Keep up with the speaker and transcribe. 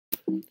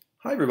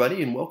Hi,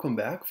 everybody, and welcome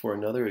back for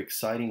another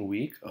exciting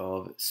week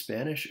of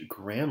Spanish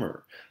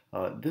grammar.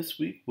 This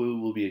week we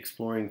will be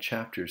exploring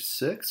Chapter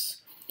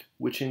 6,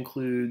 which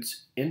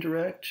includes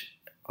indirect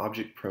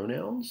object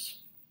pronouns,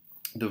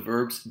 the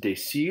verbs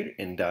decir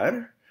and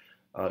dar,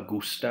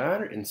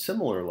 gustar and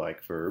similar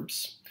like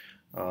verbs,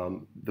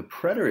 the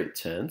preterite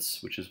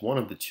tense, which is one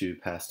of the two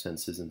past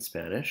tenses in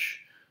Spanish,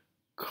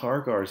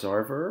 cargar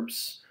are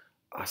verbs,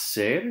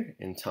 hacer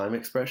in time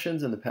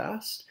expressions in the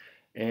past,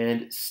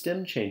 and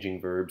stem changing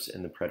verbs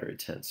in the preterite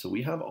tense. So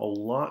we have a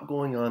lot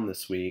going on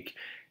this week,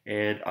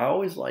 and I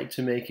always like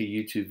to make a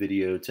YouTube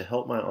video to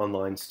help my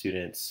online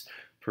students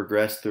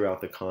progress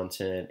throughout the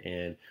content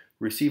and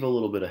receive a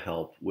little bit of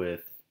help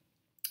with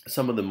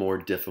some of the more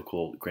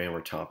difficult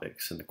grammar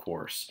topics in the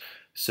course.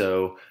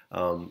 So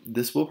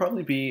this will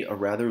probably be a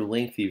rather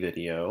lengthy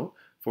video.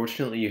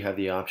 Fortunately, you have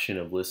the option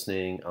of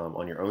listening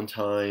on your own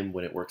time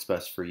when it works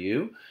best for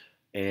you.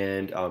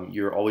 And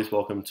you're always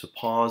welcome to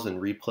pause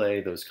and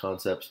replay those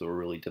concepts that were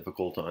really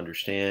difficult to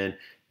understand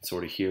and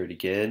sort of hear it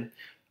again.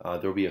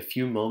 There will be a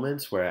few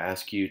moments where I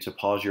ask you to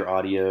pause your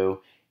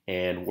audio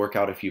and work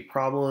out a few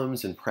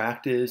problems and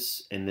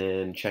practice, and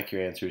then check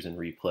your answers and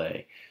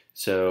replay.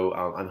 So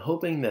I'm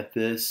hoping that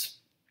this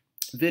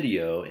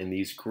video and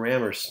these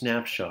grammar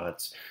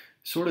snapshots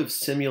sort of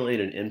simulate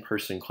an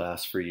in-person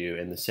class for you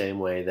in the same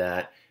way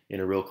that in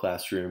a real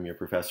classroom your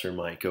professor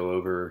might go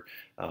over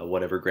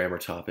whatever grammar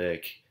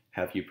topic,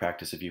 have you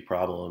practice a few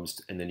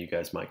problems, and then you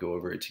guys might go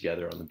over it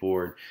together on the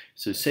board.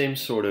 So same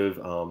sort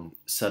of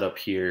setup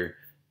here,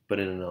 but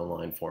in an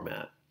online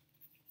format.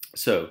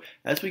 So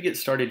as we get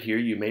started here,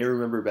 you may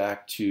remember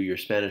back to your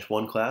Spanish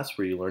 1 class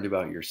where you learned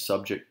about your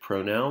subject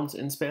pronouns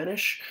in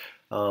Spanish.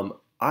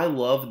 I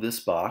love this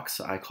box.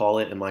 I call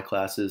it in my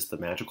classes the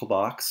magical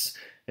box,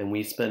 and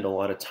we spend a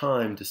lot of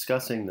time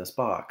discussing this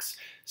box.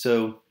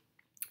 So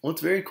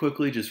let's very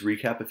quickly just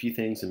recap a few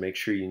things and make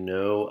sure you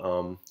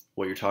know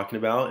what you're talking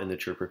about and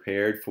that you're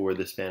prepared for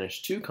the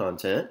Spanish 2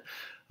 content.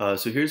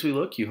 So here's we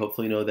look. You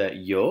hopefully know that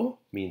yo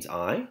means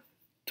I,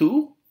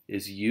 tú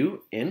is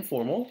you,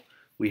 informal.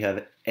 We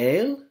have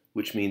él,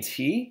 which means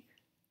he,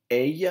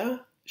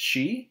 ella,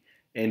 she,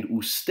 and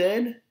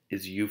usted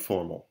is you,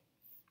 formal.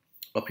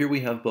 Up here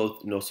we have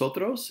both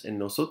nosotros and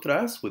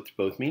nosotras, which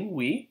both mean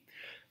we,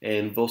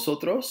 and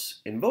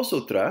vosotros and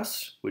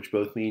vosotras, which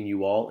both mean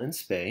you all in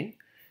Spain.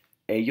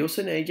 Ellos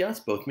and ellas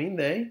both mean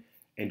they,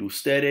 and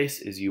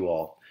ustedes is you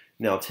all.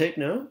 Now take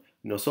note,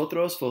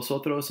 nosotros,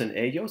 vosotros, and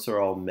ellos are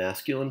all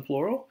masculine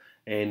plural,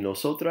 and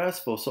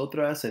nosotras,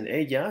 vosotras, and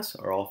ellas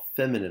are all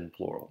feminine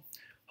plural.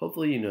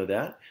 Hopefully you know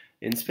that.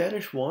 In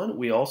Spanish 1,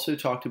 we also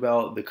talked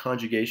about the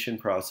conjugation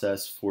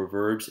process for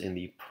verbs in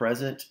the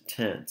present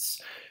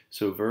tense.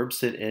 So verbs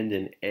that end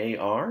in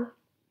AR,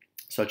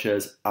 such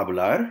as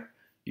hablar,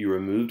 you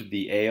removed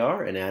the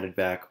AR and added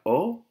back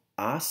o,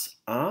 as,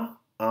 a,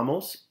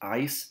 amos,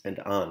 ais, and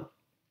an.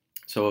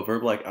 So a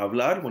verb like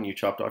hablar, when you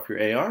chopped off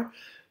your AR,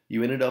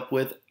 you ended up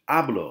with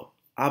hablo,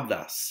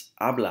 hablas,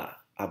 habla,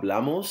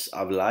 hablamos,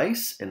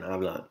 hablais, and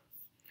hablan.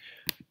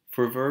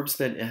 For verbs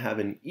that have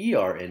an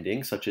ER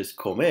ending, such as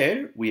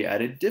comer, we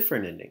added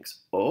different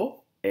endings.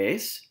 O,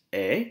 es,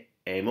 e,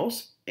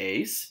 hemos,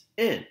 eis,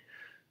 en.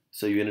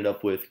 So you ended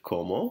up with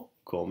como,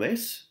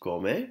 comes,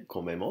 come,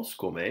 comemos,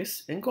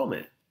 comes, and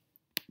comen.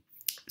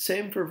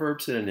 Same for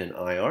verbs that end in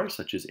IR,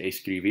 such as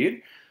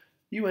escribir.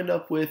 You end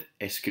up with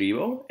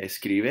escribo,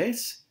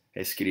 escribes,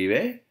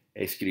 escribe,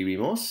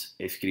 escribimos,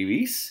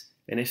 escribís,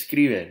 and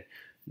escriben.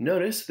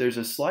 Notice there's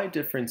a slight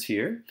difference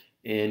here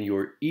in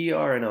your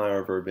ER and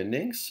IR verb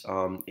endings,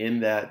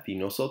 in that the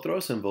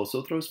nosotros and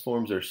vosotros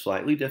forms are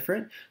slightly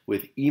different,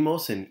 with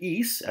imos and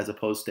is as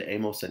opposed to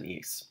amos and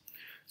is.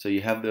 So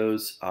you have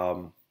those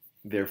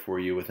there for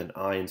you with an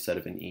I instead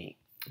of an E.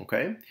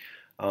 Okay?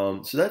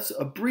 So that's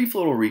a brief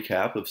little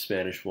recap of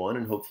Spanish 1,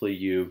 and hopefully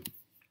you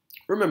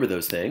remember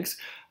those things.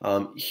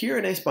 Here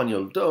in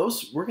Español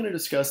 2, we're going to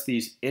discuss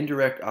these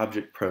indirect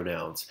object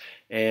pronouns.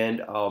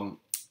 And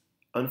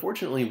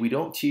unfortunately, we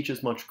don't teach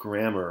as much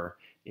grammar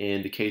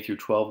in the K through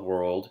 12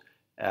 world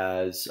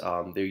as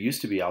there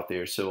used to be out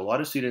there. So a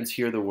lot of students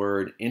hear the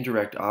word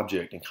indirect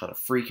object and kind of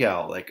freak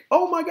out, like,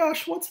 oh my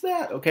gosh, what's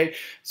that? Okay,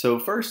 so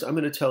first I'm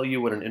going to tell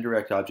you what an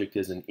indirect object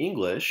is in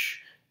English,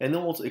 and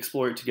then we'll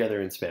explore it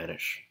together in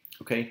Spanish.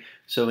 Okay,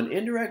 so an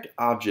indirect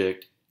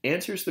object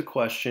answers the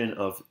question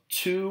of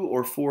to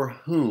or for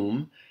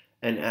whom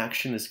an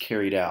action is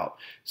carried out.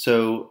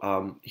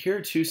 So here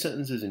are two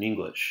sentences in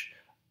English.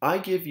 I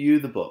give you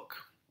the book.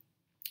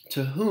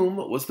 To whom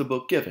was the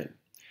book given?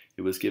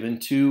 It was given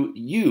to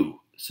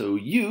you. So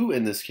you,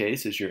 in this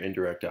case, is your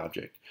indirect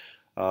object.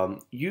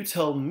 You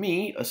tell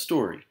me a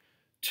story.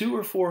 To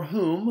or for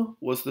whom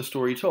was the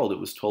story told? It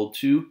was told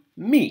to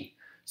me.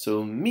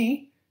 So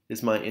me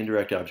is my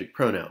indirect object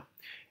pronoun.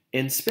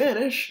 In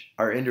Spanish,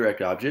 our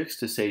indirect objects,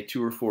 to say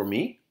to or for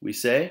me, we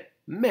say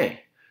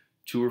me.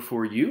 To or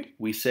for you,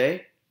 we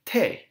say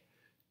te.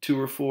 To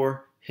or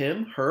for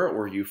him, her,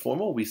 or you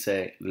formal, we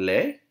say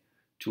le.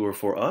 To or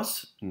for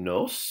us,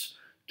 nos.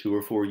 To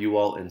or for you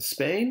all in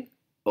Spain,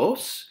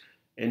 os.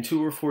 And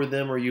to or for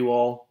them or you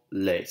all,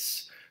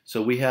 les.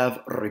 So we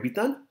have,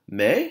 repitan,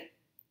 me,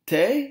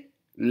 te,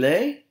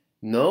 le,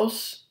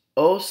 nos,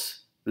 os,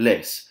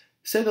 les.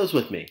 Say those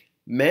with me.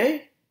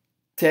 Me,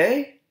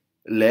 te,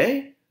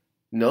 le,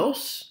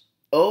 nos,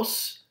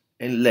 os,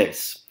 and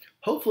les.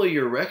 Hopefully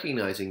you're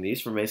recognizing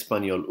these from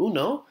Español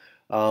Uno.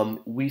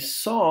 We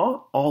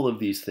saw all of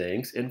these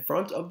things in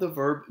front of the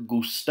verb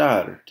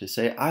gustar, to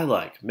say I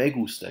like, me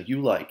gusta,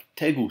 you like,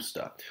 te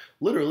gusta.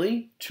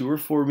 Literally, to or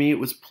for me it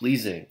was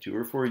pleasing, to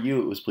or for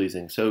you it was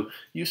pleasing. So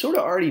you sort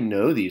of already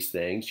know these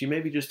things. You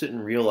maybe just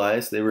didn't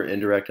realize they were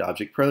indirect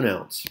object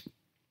pronouns.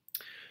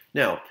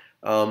 Now,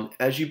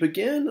 as you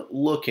begin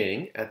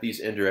looking at these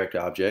indirect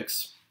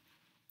objects,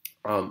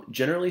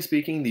 generally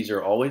speaking, these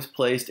are always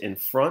placed in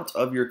front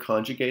of your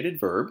conjugated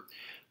verb.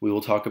 We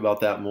will talk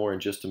about that more in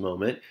just a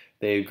moment.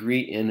 They agree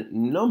in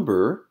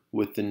number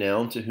with the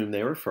noun to whom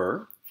they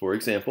refer. For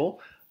example,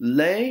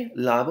 le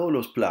lavo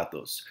los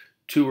platos.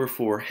 To or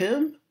for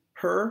him,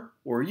 her,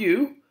 or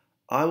you,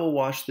 I will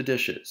wash the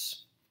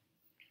dishes.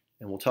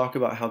 And we'll talk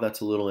about how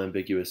that's a little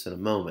ambiguous in a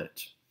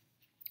moment.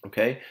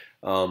 Okay?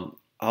 I'll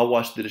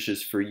wash the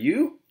dishes for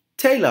you,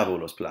 te lavo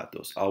los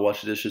platos. I'll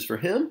wash the dishes for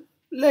him,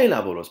 le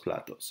lavo los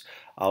platos.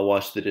 I'll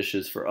wash the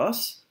dishes for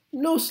us,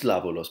 nos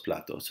lavo los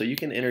platos. So you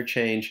can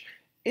interchange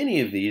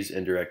any of these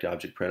indirect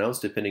object pronouns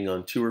depending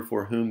on to or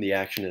for whom the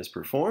action is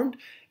performed,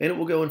 and it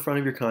will go in front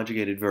of your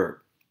conjugated verb.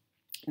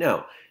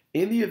 Now,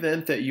 in the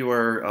event that you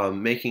are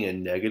making a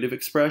negative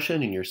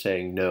expression and you're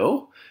saying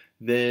no,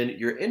 then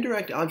your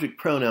indirect object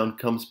pronoun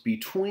comes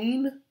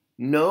between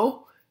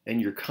no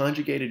and your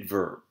conjugated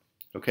verb.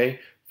 Okay?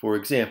 For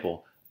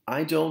example,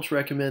 I don't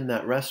recommend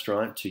that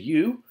restaurant to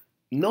you.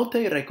 No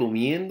te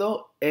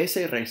recomiendo ese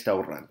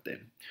restaurante.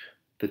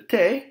 The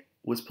te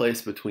was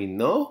placed between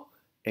no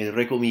and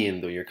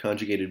recomiendo, your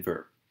conjugated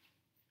verb.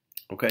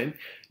 Okay?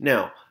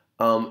 Now,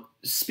 native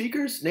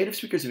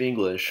speakers of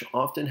English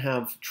often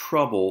have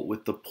trouble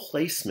with the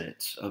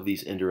placement of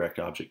these indirect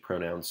object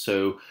pronouns.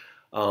 So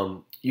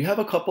you have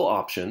a couple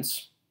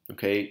options.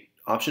 Okay?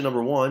 Option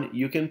number one,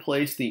 you can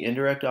place the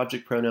indirect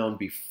object pronoun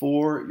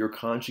before your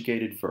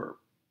conjugated verb.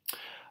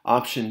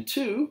 Option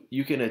two,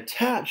 you can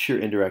attach your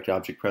indirect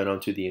object pronoun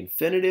to the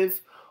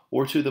infinitive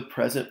or to the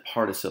present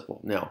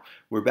participle. Now,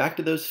 we're back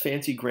to those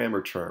fancy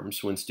grammar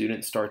terms when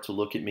students start to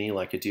look at me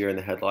like a deer in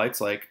the headlights,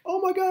 like,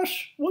 oh my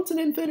gosh, what's an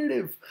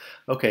infinitive?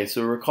 Okay,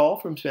 so recall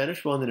from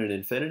Spanish 1 that an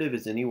infinitive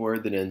is any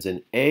word that ends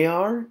in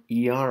AR,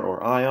 ER,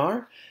 or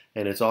IR,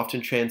 and it's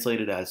often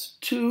translated as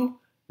to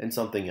and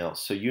something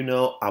else. So you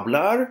know,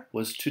 hablar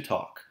was to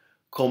talk.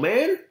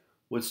 Comer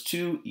was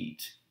to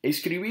eat.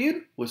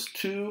 Escribir was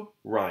to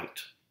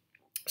write.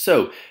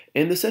 So,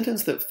 in the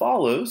sentence that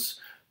follows,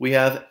 we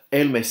have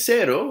el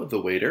mesero,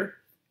 the waiter,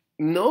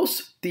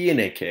 nos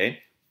tiene que,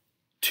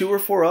 to or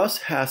for us,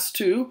 has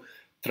to,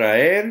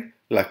 traer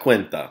la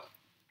cuenta.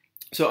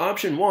 So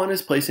option one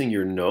is placing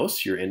your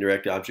nos, your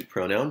indirect object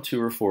pronoun,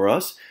 to or for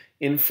us,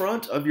 in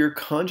front of your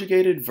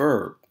conjugated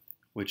verb,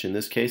 which in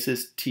this case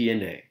is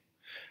tiene.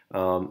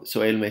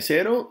 So el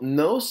mesero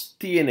nos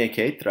tiene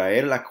que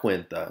traer la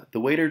cuenta. The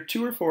waiter,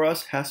 to or for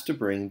us, has to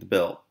bring the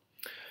bill.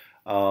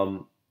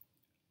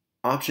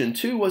 Option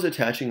two was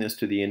attaching this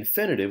to the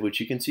infinitive, which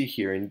you can see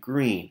here in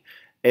green.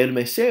 El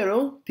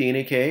mesero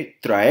tiene que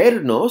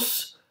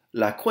traernos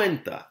la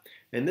cuenta.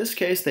 In this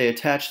case, they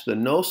attach the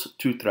nos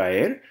to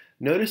traer.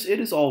 Notice it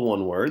is all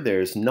one word. There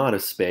is not a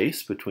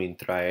space between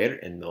traer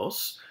and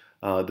nos.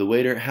 The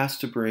waiter has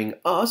to bring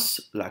us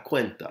la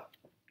cuenta.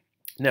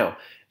 Now,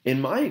 in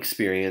my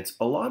experience,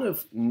 a lot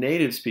of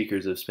native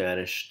speakers of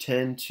Spanish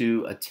tend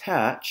to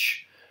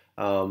attach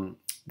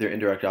their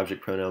indirect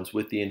object pronouns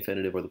with the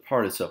infinitive or the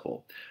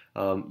participle.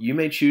 You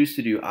may choose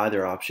to do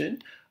either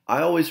option.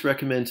 I always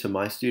recommend to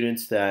my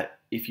students that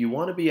if you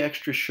want to be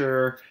extra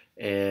sure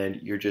and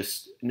you're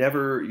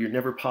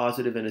never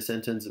positive in a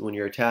sentence when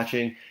you're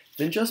attaching,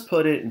 then just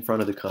put it in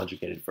front of the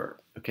conjugated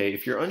verb. Okay,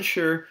 if you're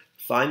unsure,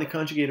 find the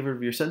conjugated verb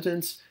of your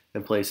sentence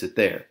and place it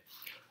there.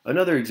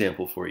 Another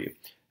example for you.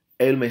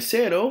 El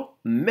mesero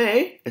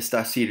me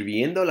está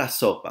sirviendo la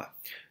sopa.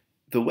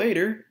 The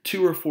waiter,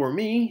 to or for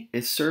me,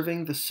 is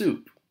serving the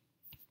soup.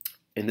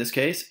 In this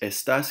case,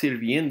 está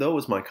sirviendo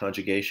was my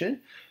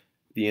conjugation.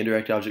 The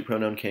indirect object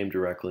pronoun came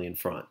directly in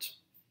front.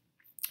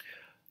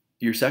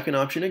 Your second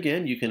option,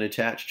 again, you can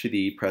attach to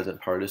the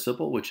present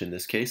participle, which in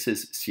this case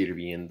is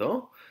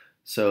sirviendo.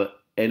 So,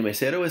 el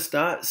mesero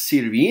está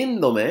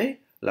sirviéndome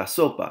la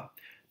sopa.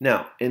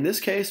 Now, in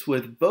this case,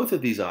 with both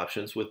of these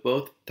options, with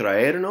both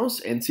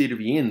traernos and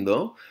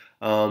sirviendo,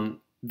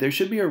 there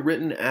should be a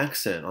written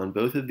accent on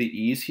both of the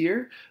E's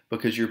here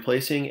because you're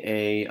placing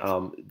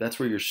that's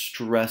where your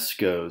stress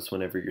goes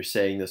whenever you're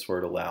saying this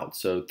word aloud.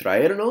 So,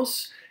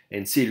 traernos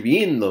and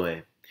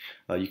sirviéndome.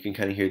 You can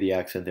kind of hear the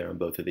accent there on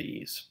both of the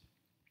E's.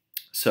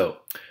 So,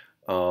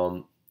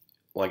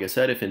 like I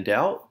said, if in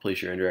doubt,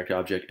 place your indirect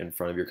object in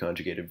front of your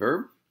conjugated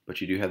verb,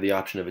 but you do have the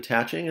option of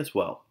attaching as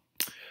well.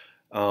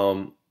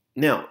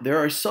 Now, there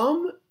are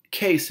some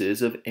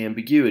cases of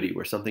ambiguity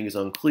where something is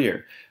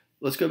unclear.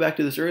 let's go back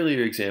to this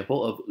earlier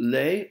example of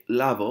le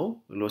lavo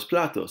los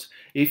platos.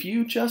 If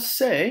you just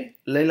say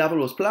le lavo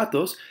los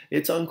platos,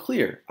 it's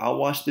unclear. I'll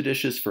wash the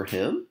dishes for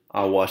him,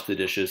 I'll wash the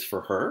dishes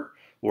for her,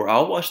 or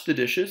I'll wash the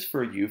dishes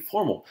for you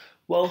formal.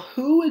 Well,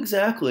 who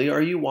exactly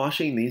are you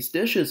washing these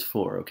dishes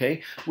for,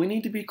 okay? We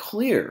need to be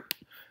clear.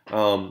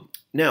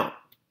 Now,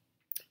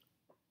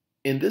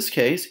 in this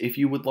case, if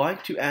you would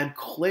like to add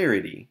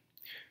clarity,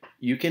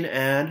 you can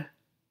add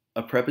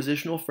a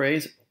prepositional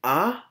phrase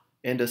a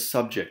and a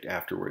subject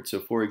afterwards. So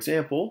for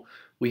example,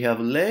 we have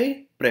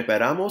le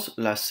preparamos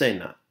la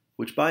cena,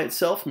 which by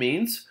itself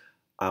means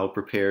we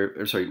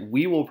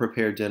will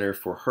prepare dinner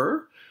for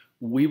her,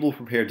 we will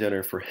prepare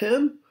dinner for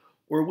him,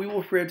 or we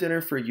will prepare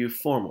dinner for you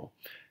formal.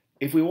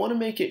 If we want to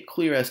make it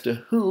clear as to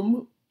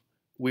whom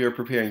we are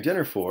preparing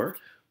dinner for,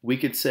 we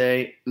could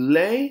say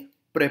le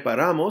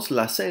preparamos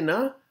la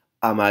cena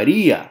a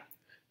Maria.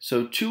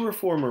 So to or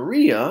for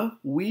Maria,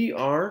 we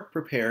are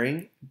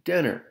preparing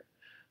dinner.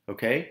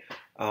 Okay?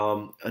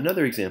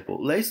 Another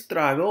example, les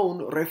trago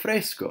un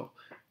refresco.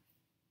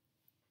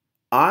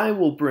 I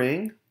will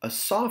bring a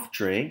soft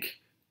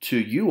drink to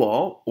you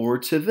all or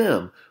to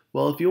them.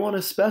 Well, if you want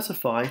to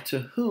specify to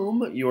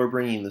whom you are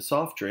bringing the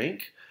soft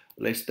drink,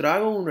 les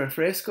trago un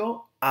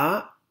refresco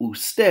a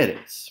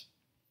ustedes.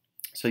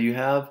 So you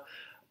have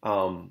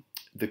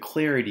the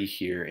clarity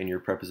here in your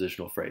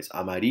prepositional phrase,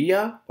 a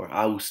Maria or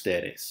a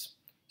ustedes.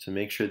 So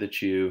make sure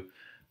that you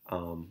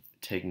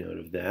take note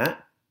of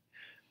that.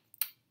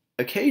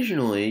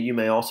 Occasionally, you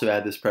may also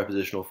add this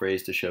prepositional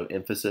phrase to show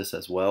emphasis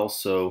as well.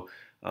 So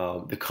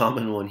the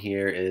common one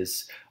here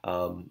is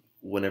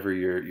whenever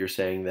you're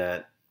saying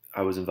that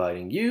I was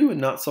inviting you and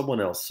not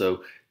someone else.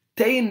 So,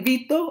 te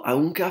invito a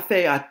un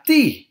café a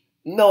ti,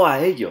 no a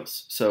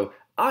ellos. So,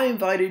 I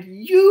invited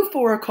you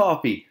for a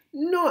coffee,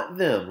 not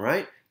them,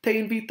 right? Te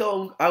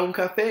invito a un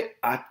café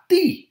a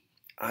ti.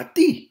 A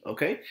ti,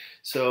 okay?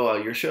 So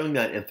you're showing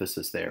that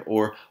emphasis there.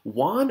 Or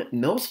Juan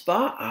nos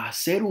va a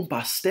hacer un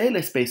pastel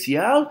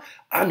especial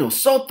a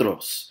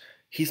nosotros.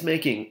 He's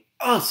making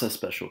us a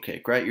special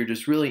cake, right? You're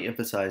just really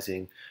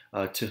emphasizing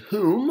to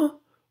whom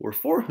or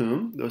for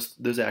whom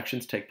those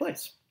actions take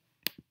place.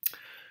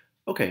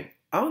 Okay,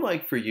 I would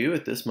like for you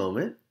at this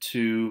moment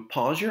to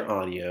pause your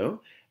audio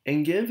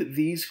and give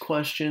these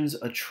questions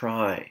a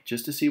try,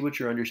 just to see what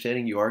you're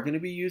understanding. You are going to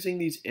be using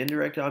these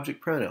indirect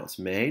object pronouns,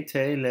 me,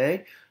 te, le,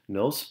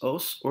 nos,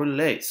 os, or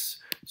les.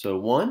 So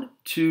 1,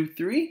 2,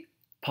 3,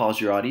 pause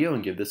your audio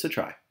and give this a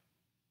try.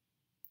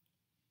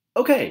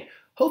 Okay,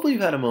 hopefully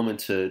you've had a moment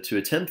to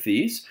attempt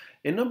these.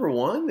 In number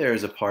 1,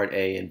 there's a part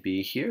A and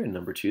B here. In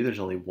number 2, there's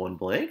only one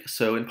blank.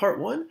 So in part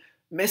 1,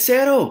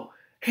 mesero.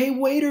 Hey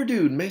waiter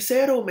dude,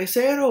 mesero,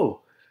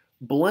 mesero.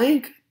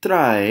 Blank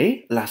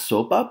trae la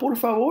sopa, por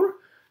favor.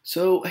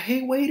 So,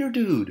 hey waiter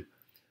dude,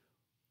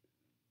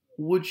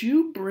 would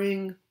you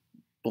bring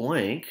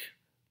blank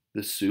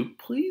the soup,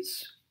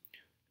 please?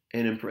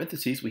 And in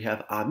parentheses, we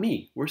have a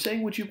mí. We're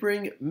saying, would you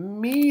bring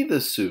me the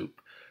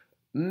soup?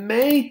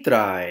 Me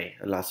trae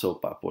la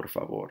sopa, por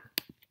favor.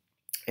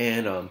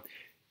 And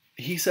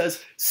he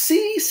says,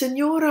 sí,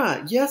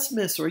 señora. Yes,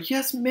 miss, or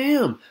yes,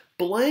 ma'am.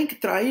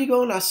 Blank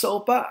traigo la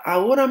sopa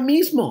ahora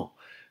mismo.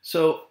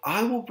 So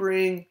I will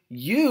bring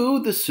you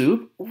the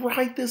soup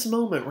right this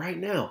moment, right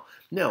now.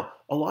 Now,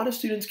 a lot of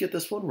students get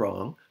this one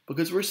wrong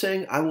because we're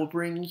saying I will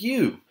bring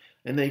you.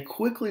 And they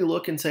quickly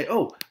look and say,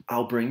 oh,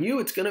 I'll bring you.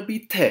 It's going to be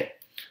te.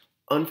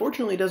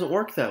 Unfortunately, it doesn't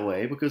work that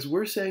way because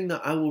we're saying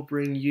that I will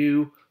bring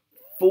you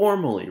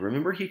formally.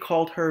 Remember, he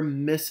called her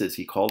Mrs.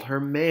 He called her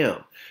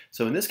ma'am.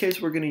 So in this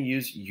case, we're going to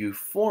use you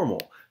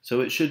formal. So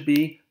it should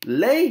be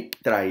le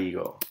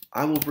traigo.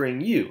 I will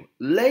bring you.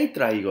 Le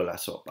traigo la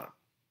sopa.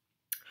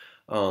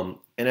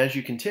 And as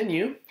you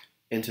continue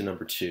into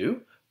number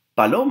 2,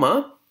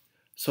 Paloma.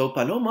 So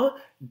Paloma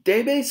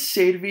debe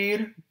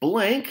servir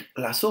blank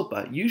la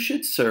sopa. You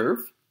should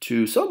serve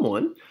to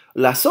someone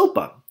la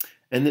sopa.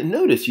 And then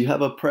notice you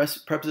have a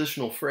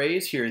prepositional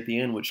phrase here at the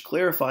end which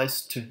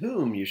clarifies to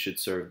whom you should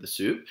serve the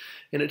soup.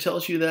 And it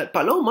tells you that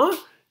Paloma,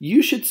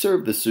 you should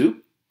serve the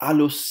soup a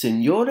los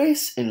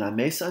señores en la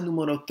mesa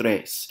número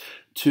 3.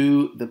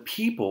 To the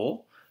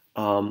people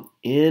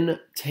in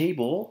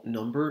table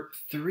number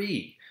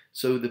 3.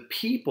 So the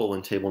people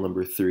in table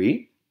number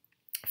 3,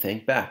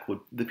 think back, would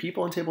the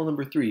people in table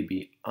number 3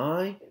 be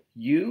I,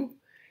 you,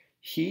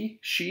 he,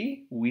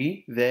 she,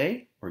 we,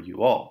 they, or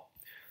you all?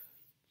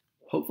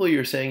 Hopefully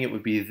you're saying it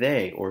would be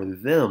they or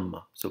them.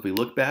 So if we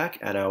look back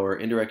at our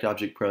indirect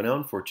object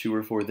pronoun for to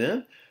or for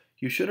them,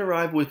 you should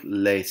arrive with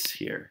les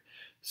here.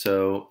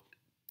 So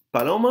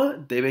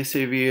Paloma debe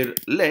servir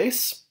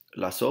les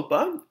la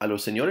sopa a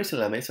los señores en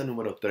la mesa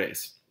número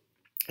 3.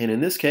 And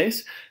in this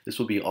case, this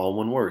will be all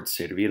one word,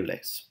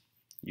 servirles.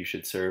 You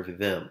should serve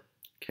them,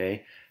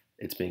 okay?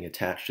 It's being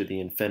attached to the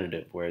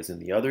infinitive, whereas in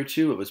the other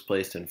two, it was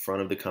placed in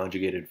front of the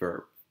conjugated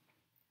verb.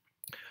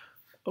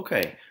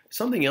 Okay,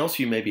 something else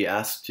you may be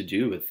asked to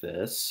do with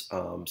this,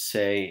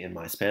 say in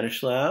my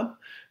Spanish lab,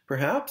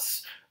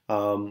 perhaps,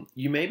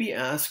 you may be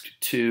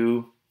asked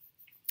to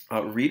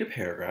read a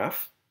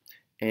paragraph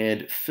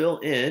and fill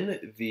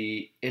in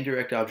the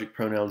indirect object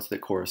pronouns that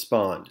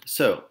correspond.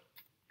 So,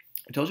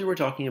 I told you we're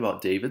talking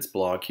about David's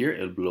blog here,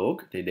 el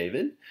blog de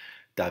David,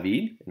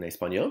 David en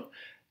español.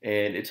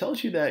 And it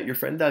tells you that your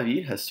friend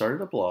David has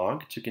started a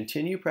blog to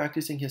continue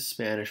practicing his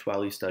Spanish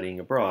while he's studying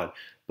abroad.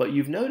 But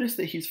you've noticed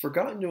that he's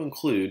forgotten to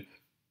include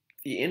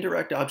the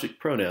indirect object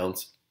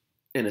pronouns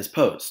in his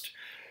post.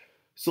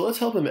 So let's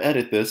help him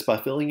edit this by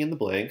filling in the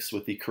blanks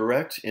with the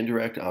correct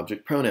indirect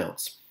object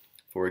pronouns.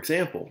 For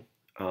example,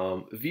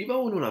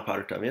 vivo en un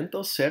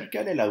apartamento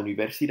cerca de la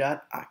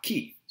universidad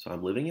aquí. So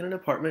I'm living in an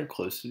apartment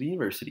close to the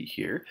university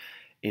here,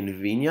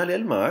 en Viña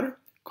del Mar,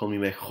 con mi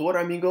mejor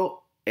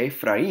amigo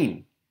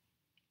Efraín.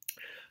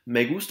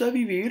 Me gusta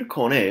vivir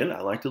con él.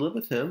 I like to live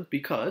with him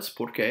because,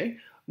 porque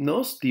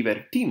nos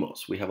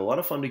divertimos. We have a lot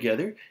of fun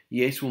together.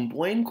 Y es un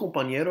buen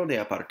compañero de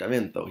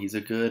apartamento. He's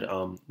a good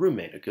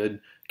roommate, a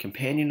good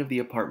companion of the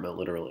apartment,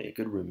 literally, a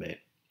good roommate.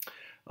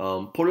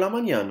 Por la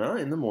mañana,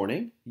 in the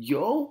morning,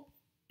 yo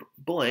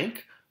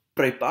blank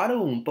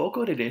preparo un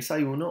poco de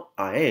desayuno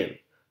a él.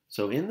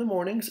 So in the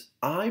mornings,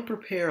 I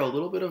prepare a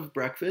little bit of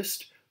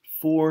breakfast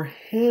for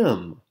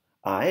him,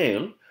 a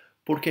él,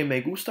 porque me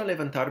gusta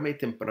levantarme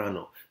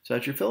temprano. So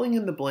as you're filling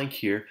in the blank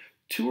here,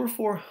 to or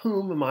for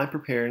whom am I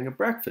preparing a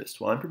breakfast?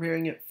 Well, I'm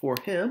preparing it for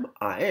him,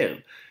 a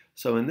él.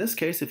 So in this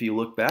case, if you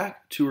look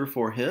back, to or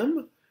for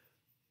him,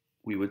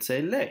 we would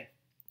say le.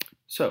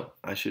 So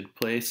I should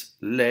place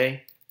le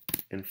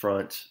in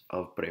front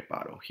of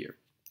preparo here.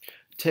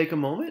 Take a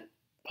moment,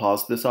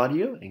 pause this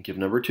audio, and give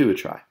number 2 a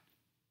try.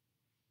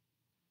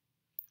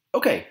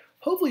 Okay,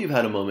 hopefully you've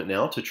had a moment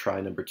now to try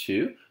number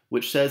 2,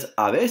 which says,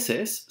 a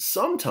veces,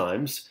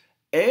 sometimes,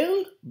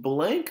 él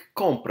blank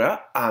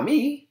compra a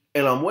mí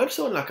el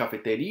almuerzo en la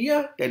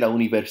cafetería de la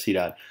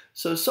universidad.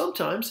 So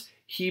sometimes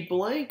he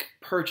blank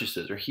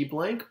purchases or he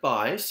blank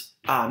buys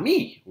a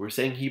mí. We're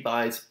saying he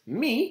buys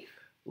me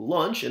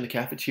lunch in the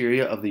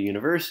cafeteria of the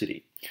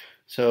university.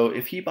 So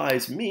if he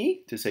buys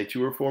me, to say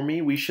to or for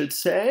me, we should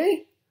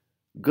say,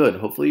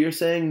 good, hopefully you're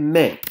saying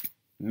me,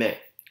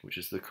 which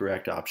is the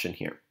correct option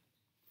here.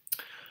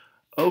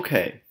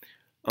 Okay,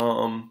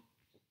 we'll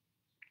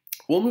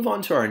move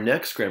on to our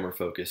next grammar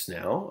focus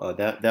now.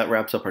 That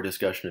wraps up our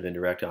discussion of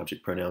indirect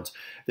object pronouns.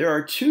 There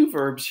are 2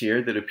 verbs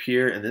here that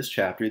appear in this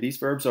chapter. These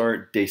verbs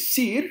are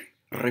decir,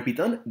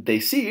 repitan,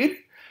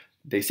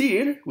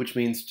 decir, which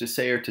means to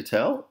say or to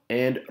tell,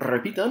 and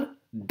repitan,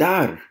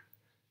 dar,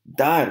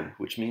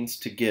 which means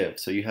to give.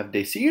 So you have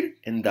decir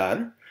and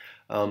dar.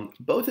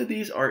 Both of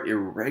these are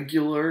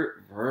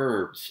irregular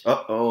verbs.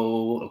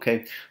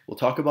 Okay. We'll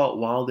talk about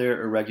while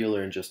they're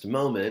irregular in just a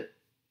moment.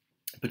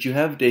 But you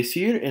have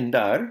decir and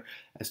dar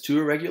as 2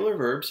 irregular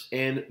verbs,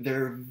 and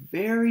they're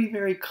very,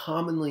 very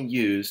commonly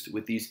used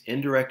with these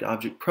indirect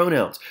object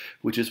pronouns,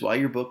 which is why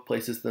your book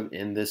places them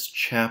in this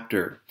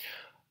chapter.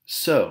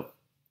 So,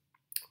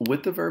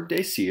 with the verb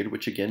decir,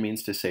 which again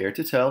means to say or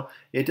to tell,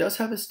 it does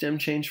have a stem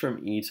change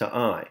from E to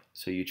I.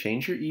 So you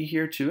change your E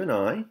here to an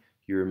I.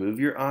 You remove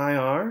your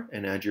IR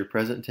and add your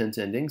present tense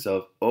endings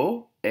of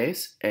o,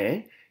 es,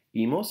 e,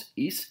 imos,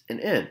 is,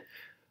 and en.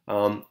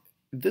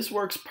 This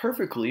works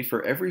perfectly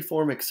for every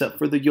form except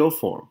for the yo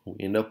form. We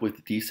end up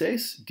with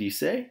dices,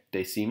 dice,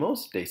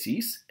 decimos,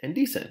 decis, and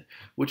dicen,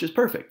 which is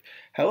perfect.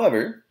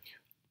 However,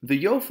 the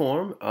yo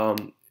form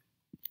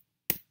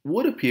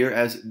would appear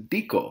as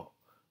dico,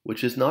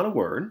 which is not a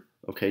word.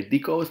 Okay,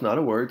 dico is not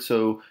a word,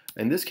 so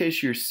in this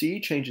case your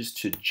C changes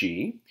to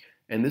G.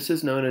 And this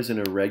is known as an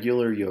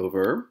irregular yo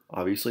verb,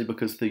 obviously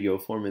because the yo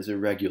form is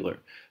irregular.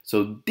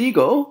 So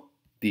digo,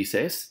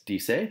 dices,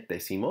 dice,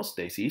 decimos,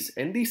 decis,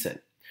 and dicen.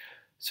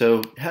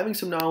 So having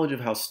some knowledge of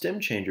how stem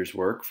changers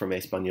work from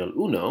Español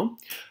Uno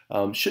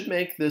should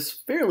make this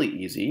fairly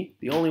easy.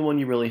 The only one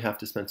you really have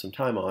to spend some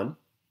time on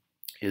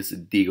is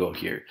digo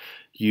here.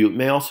 You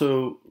may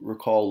also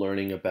recall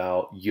learning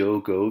about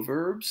yo-go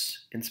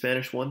verbs in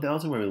Spanish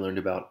 1000, where we learned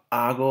about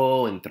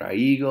hago and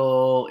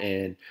traigo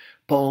and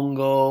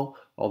pongo.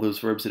 All those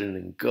verbs that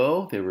ended in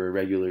go, they were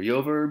irregular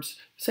yo verbs.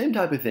 Same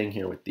type of thing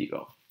here with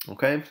digo.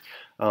 Okay?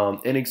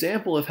 An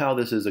example of how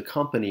this is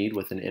accompanied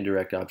with an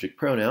indirect object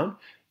pronoun,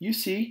 you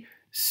see,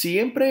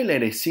 siempre le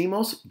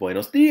decimos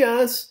buenos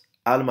días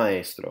al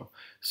maestro.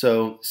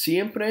 So,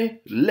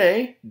 siempre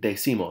le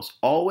decimos.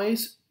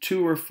 Always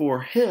to or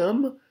for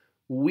him,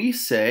 we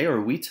say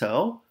or we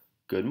tell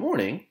good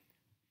morning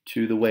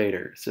to the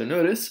waiter. So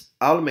notice,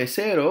 al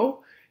mesero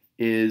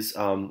is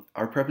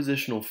our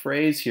prepositional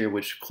phrase here,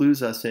 which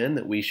clues us in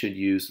that we should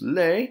use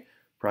le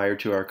prior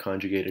to our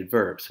conjugated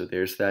verb. So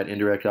there's that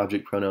indirect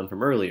object pronoun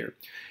from earlier.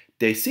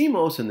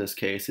 Decimos, in this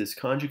case, is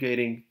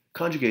conjugated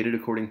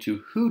according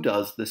to who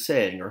does the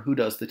saying or who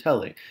does the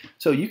telling.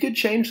 So you could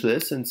change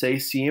this and say,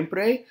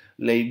 siempre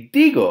le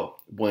digo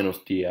buenos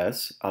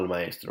días al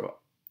maestro.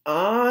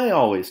 I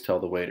always tell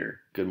the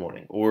waiter good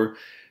morning. Or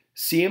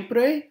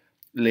siempre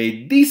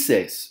le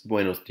dices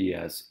buenos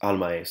días al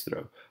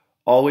maestro.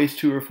 Always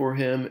to or for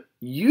him,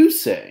 you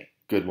say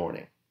good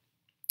morning.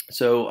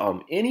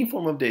 So any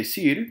form of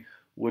decir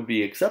would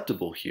be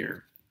acceptable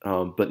here.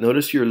 But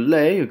notice your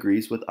le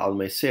agrees with al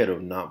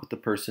mesero, not with the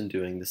person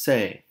doing the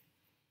saying.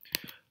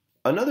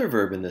 Another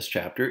verb in this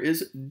chapter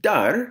is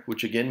dar,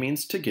 which again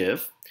means to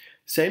give.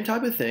 Same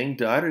type of thing.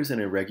 Dar is an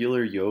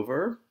irregular yo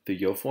verb. The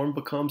yo form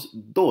becomes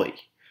doy.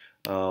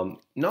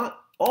 Not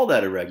all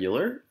that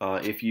irregular.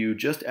 If you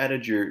just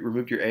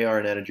removed your AR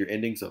and added your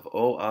endings of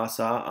o, a,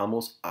 sa,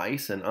 amos,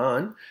 ais, and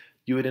an,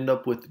 you would end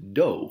up with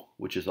do,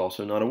 which is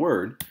also not a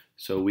word.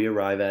 So we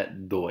arrive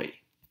at doy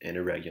in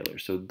irregular.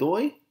 So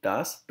doy,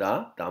 das,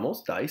 da,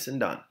 damos, dais, and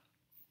dan.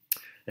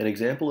 An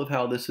example of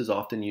how this is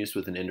often used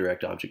with an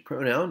indirect object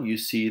pronoun, you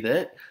see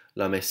that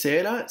la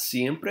mesera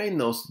siempre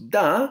nos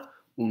da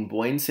un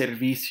buen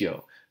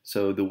servicio.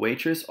 So the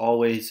waitress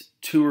always,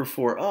 to or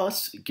for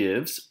us,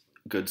 gives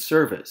good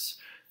service.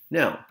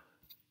 Now,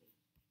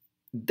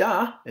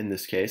 da, in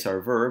this case,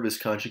 our verb, is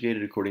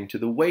conjugated according to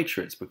the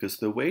waitress because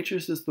the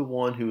waitress is the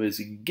one who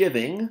is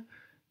giving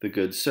the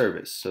good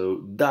service. So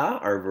da,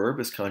 our verb,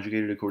 is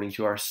conjugated according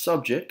to our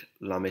subject,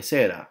 la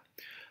mesera.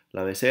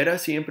 La mesera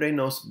siempre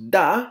nos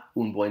da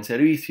un buen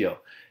servicio.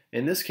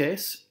 In this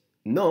case,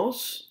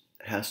 nos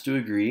has to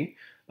agree.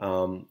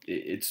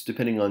 It's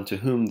depending on to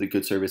whom the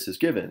good service is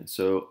given.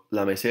 So,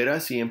 la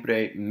mesera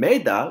siempre me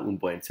da un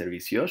buen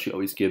servicio. She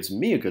always gives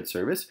me a good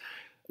service.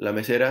 La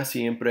mesera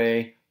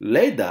siempre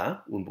le da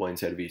un buen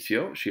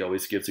servicio. She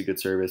always gives a good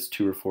service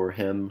to or for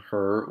him,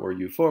 her, or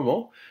you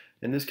formal.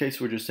 In this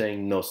case, we're just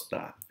saying nos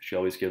da. She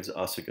always gives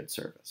us a good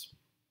service.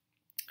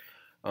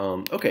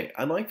 Okay,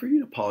 I'd like for you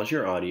to pause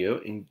your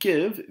audio and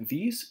give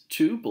these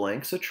two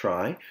blanks a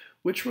try,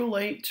 which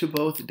relate to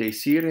both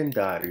decir and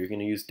dar. You're going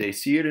to use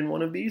decir in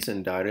one of these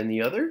and dar in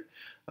the other.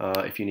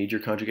 If you need your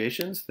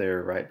conjugations,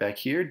 they're right back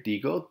here.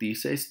 Digo,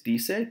 dices,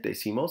 dice,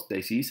 decimos,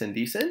 decís, and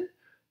dicen.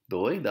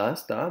 Doy,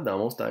 das, da,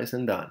 damos, dais,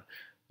 and dan.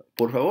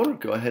 Por favor,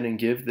 go ahead and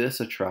give this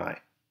a try.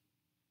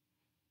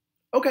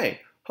 Okay,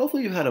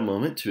 hopefully you've had a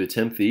moment to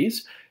attempt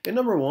these. In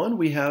number one,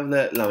 we have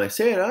that la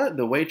mesera,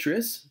 the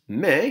waitress,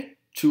 me,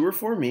 to or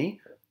for me,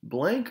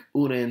 blank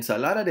una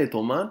ensalada de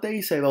tomate y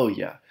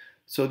cebolla.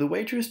 So the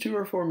waitress to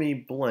or for me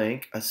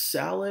blank a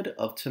salad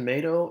of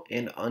tomato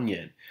and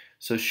onion.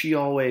 So she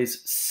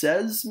always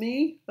says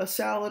me a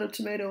salad of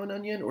tomato and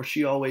onion, or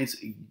she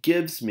always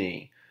gives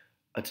me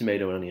a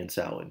tomato and onion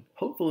salad.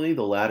 Hopefully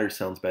the latter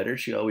sounds better.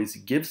 She always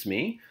gives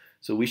me.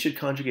 So we should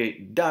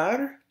conjugate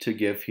dar, to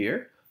give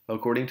here,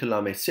 according to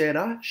la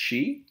mesera,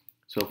 she.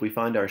 So if we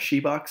find our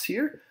she box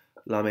here,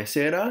 la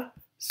mesera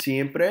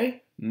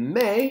siempre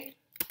me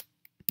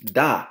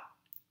da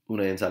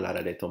una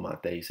ensalada de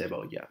tomate y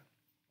cebolla.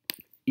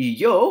 Y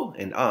yo,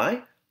 and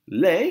I,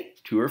 le,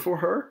 to or for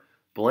her,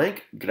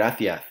 blank,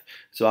 gracias.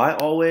 So I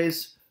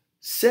always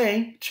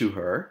say to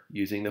her,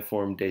 using the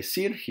form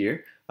decir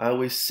here, I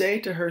always say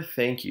to her,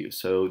 thank you.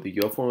 So the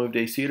yo form of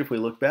decir, if we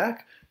look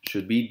back,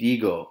 should be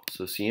digo.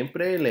 So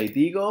siempre le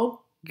digo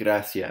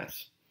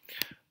gracias.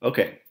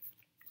 Okay.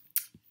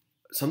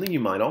 Something you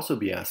might also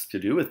be asked to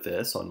do with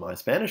this on My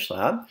Spanish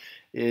Lab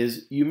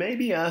is you may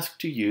be asked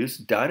to use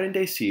dar and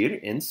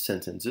decir in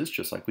sentences,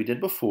 just like we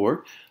did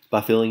before, by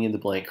filling in the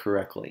blank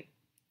correctly.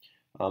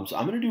 So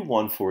I'm going to do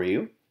one for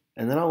you,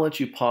 and then I'll let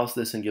you pause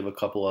this and give a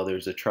couple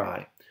others a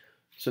try.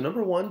 So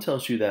number one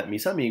tells you that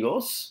mis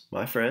amigos,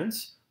 my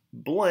friends,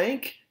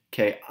 blank,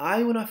 que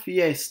hay una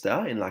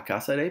fiesta en la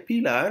casa de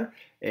Pilar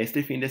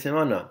este fin de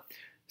semana.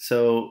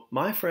 So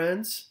my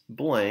friends,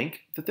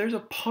 blank, that there's a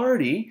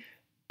party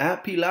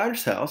at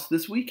Pilar's house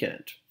this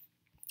weekend.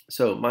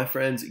 So my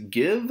friends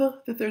give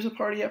that there's a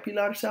party at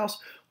Pilar's house,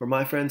 or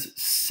my friends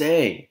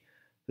say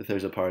that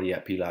there's a party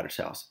at Pilar's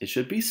house. It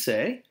should be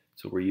say,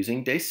 so we're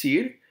using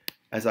decir.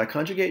 As I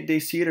conjugate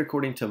decir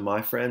according to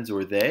my friends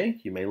or they,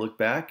 you may look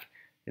back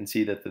and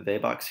see that the they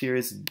box here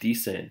is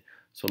dicen.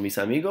 So mis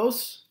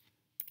amigos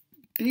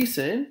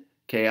dicen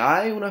que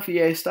hay una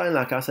fiesta en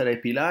la casa de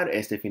Pilar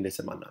este fin de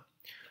semana.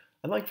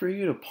 I'd like for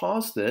you to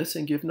pause this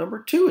and give number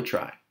two a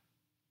try.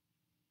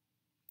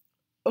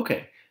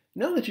 Okay,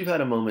 now that you've had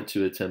a moment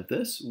to attempt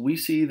this, we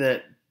see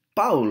that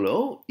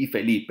Paulo y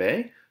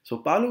Felipe, so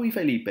Paulo y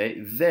Felipe,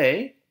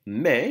 they,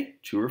 me,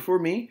 to or for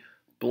me,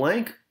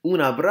 blank un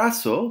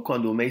abrazo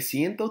cuando me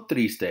siento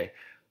triste.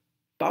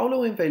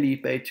 Paulo and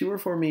Felipe, to or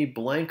for me,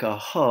 blank a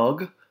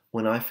hug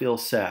when I feel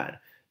sad.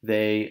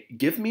 They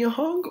give me a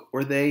hug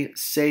or they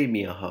say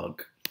me a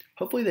hug.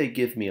 Hopefully they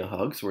give me a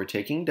hug, so we're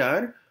taking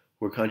dar,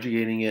 we're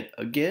conjugating it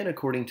again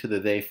according to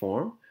the they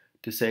form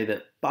to say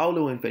that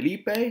Paulo and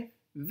Felipe,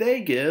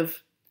 they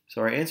give.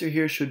 So our answer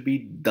here should be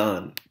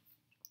dan.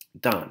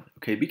 Dan.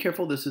 Okay, be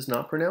careful, this is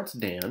not pronounced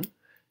Dan.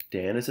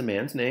 Dan is a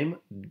man's name.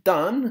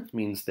 Dan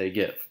means they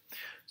give.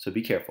 So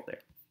be careful there.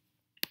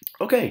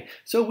 Okay,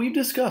 so we've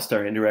discussed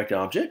our indirect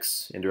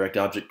objects, indirect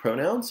object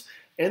pronouns,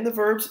 and the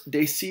verbs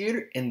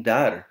decir and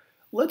dar.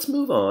 Let's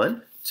move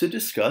on to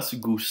discuss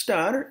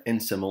gustar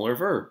and similar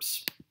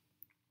verbs.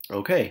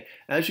 Okay,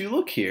 as you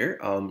look here,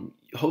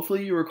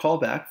 hopefully you recall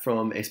back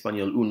from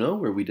Español Uno,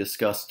 where we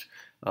discussed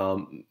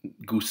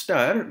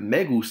gustar,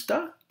 me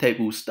gusta, te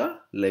gusta,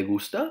 le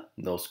gusta,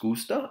 nos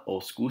gusta,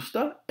 os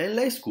gusta, and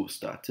les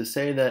gusta, to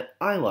say that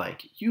I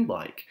like, you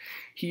like,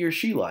 he or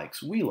she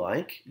likes, we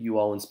like, you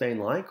all in Spain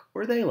like,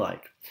 or they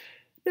like.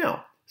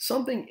 Now,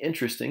 something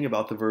interesting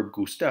about the verb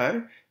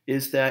gustar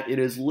is that it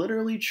is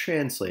literally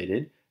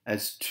translated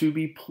as to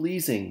be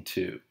pleasing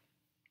to.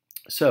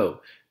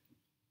 So,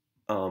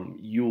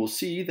 you will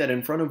see that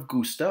in front of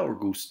gusta or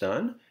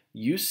gustan,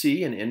 you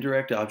see an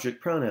indirect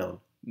object pronoun.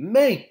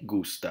 Me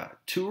gusta,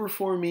 to or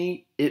for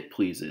me, it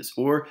pleases.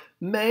 Or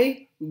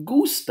me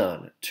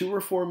gustan, to or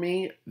for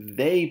me,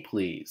 they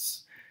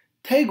please.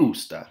 Te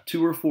gusta,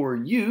 to or for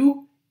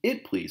you,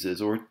 it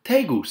pleases. Or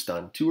te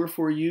gustan, to or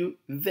for you,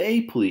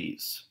 they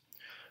please.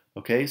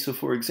 Okay, so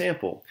for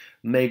example,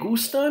 me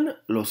gustan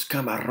los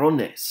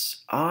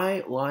camarones.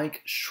 I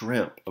like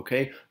shrimp,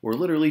 okay? Or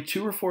literally,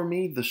 to or for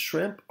me, the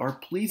shrimp are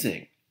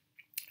pleasing.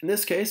 In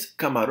this case,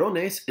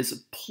 camarones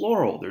is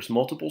plural. There's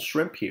multiple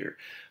shrimp here.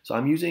 So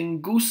I'm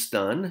using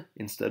gustan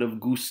instead of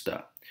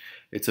gusta.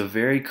 It's a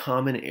very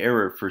common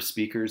error for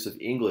speakers of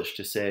English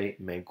to say,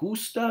 me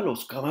gusta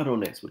los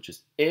camarones, which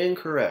is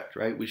incorrect,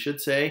 right? We should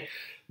say,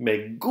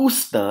 me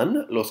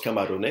gustan los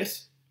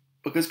camarones,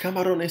 because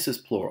camarones is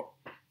plural.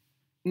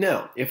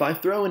 Now, if I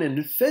throw an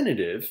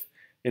infinitive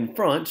in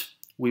front,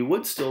 we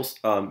would still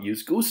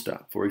use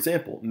gusta. For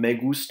example, me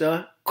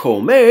gusta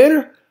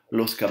comer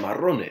los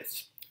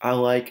camarones. I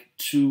like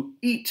to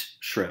eat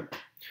shrimp.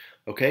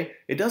 Okay?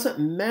 It doesn't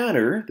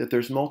matter that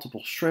there's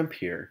multiple shrimp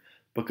here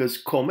because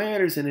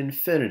comer is an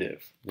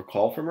infinitive.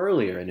 Recall from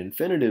earlier, an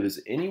infinitive is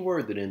any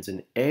word that ends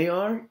in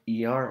AR,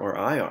 ER, or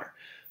IR.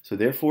 So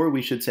therefore,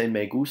 we should say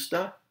me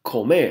gusta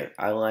comer.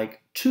 I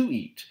like to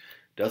eat.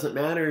 Doesn't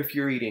matter if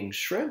you're eating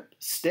shrimp,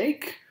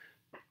 steak,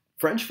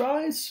 French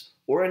fries,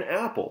 or an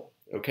apple.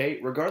 Okay?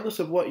 Regardless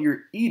of what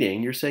you're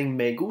eating, you're saying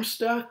me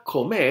gusta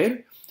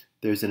comer.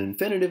 There's an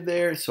infinitive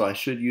there, so I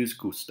should use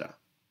gusta.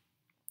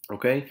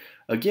 Okay?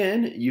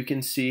 Again, you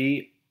can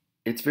see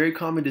it's very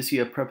common to see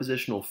a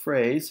prepositional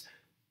phrase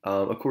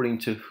according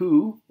to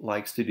who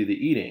likes to do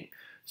the eating.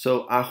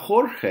 So, a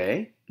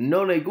Jorge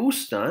no le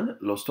gustan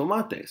los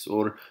tomates,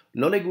 or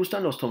no le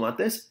gustan los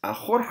tomates a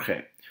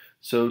Jorge.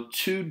 So,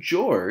 to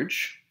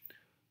George,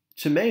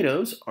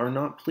 tomatoes are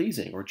not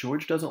pleasing, or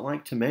George doesn't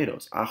like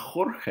tomatoes. A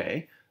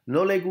Jorge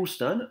no le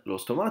gustan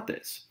los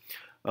tomates.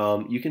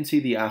 You can see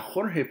the a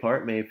Jorge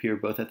part may appear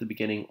both at the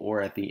beginning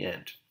or at the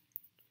end.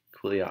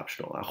 Completely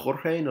optional. A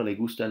Jorge no le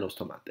gustan los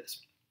tomates.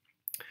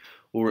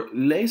 Or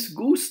les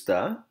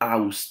gusta a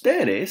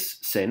ustedes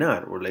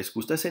cenar, or les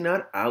gusta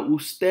cenar a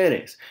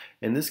ustedes.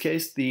 In this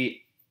case, the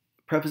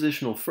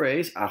prepositional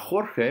phrase a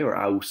Jorge or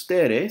a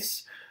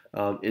ustedes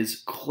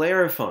is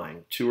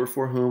clarifying to or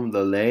for whom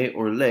the le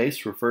or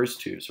les refers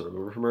to. So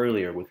remember from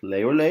earlier, with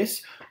le or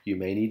les, you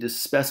may need to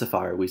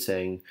specify. Are we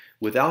saying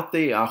without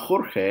the a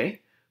Jorge,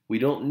 we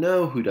don't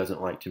know who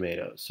doesn't like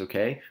tomatoes,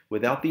 okay?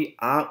 Without the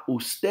a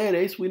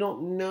ustedes, we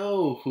don't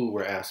know who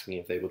we're asking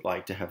if they would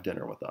like to have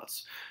dinner with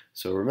us.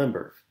 So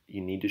remember,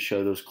 you need to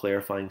show those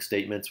clarifying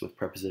statements with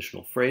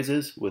prepositional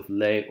phrases with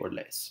le or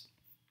les.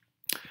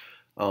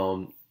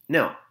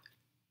 Now,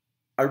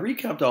 I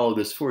recapped all of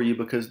this for you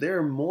because there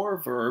are more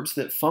verbs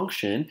that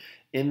function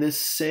in this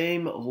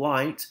same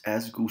light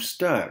as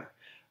gustar.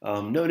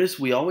 Notice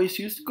we always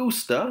used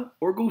gusta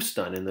or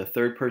gustan in the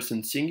third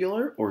person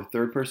singular or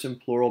third person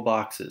plural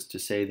boxes to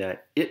say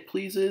that it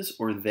pleases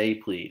or they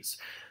please.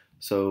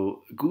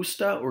 So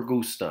gusta or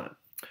gustan.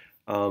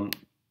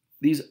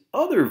 These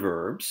other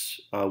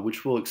verbs,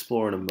 which we'll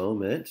explore in a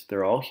moment,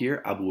 they're all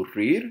here.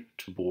 Aburrir,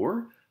 to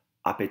bore.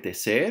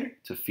 Apetecer,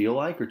 to feel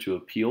like or to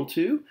appeal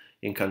to.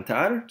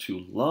 Encantar,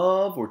 to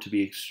love or to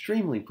be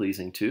extremely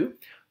pleasing to.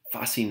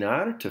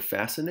 Fascinar, to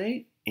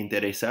fascinate.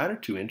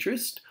 Interesar, to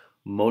interest.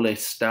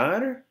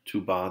 Molestar,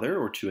 to bother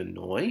or to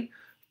annoy.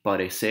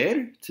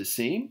 Parecer, to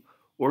seem.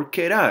 Or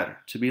quedar,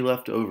 to be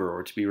left over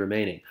or to be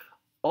remaining.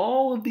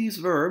 All of these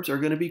verbs are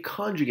going to be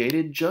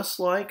conjugated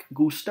just like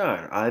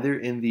gustar, either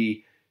in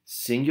the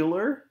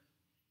singular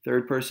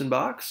third person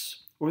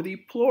box or the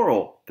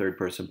plural third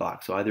person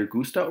box, so either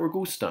gusta or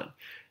gustan.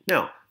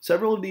 Now,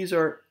 several of these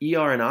are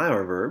ER and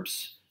IR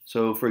verbs.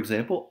 So, for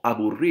example,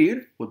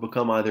 aburrir would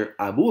become either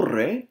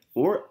aburre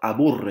or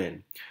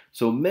aburren.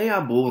 So, me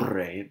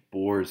aburre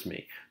bores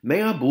me. Me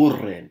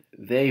aburren,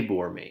 they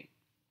bore me.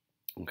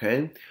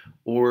 Okay?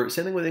 Or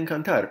same thing with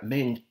encantar.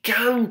 Me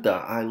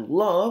encanta, I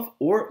love,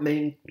 or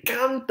me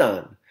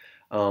encantan.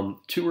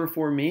 To or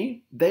for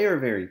me, they are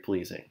very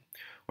pleasing.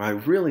 Or I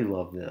really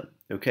love them.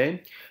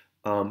 Okay?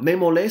 Me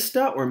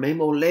molesta or me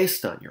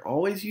molestan. You're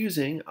always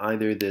using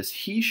either this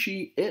he,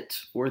 she,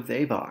 it, or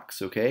they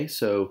box. Okay?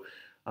 So,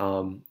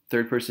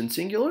 third person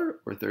singular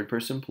or third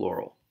person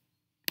plural.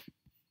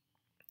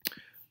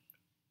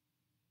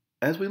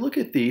 As we look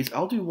at these,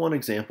 I'll do one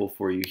example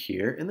for you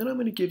here, and then I'm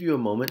going to give you a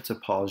moment to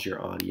pause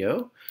your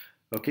audio.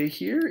 Okay,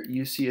 here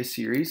you see a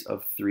series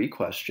of 3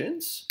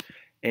 questions,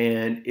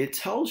 and it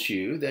tells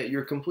you that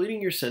you're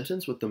completing your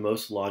sentence with the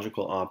most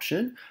logical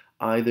option,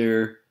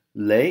 either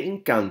le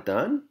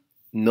encantan,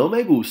 no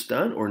me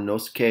gustan, or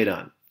nos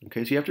quedan.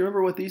 Okay, so you have to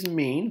remember what these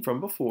mean from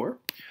before.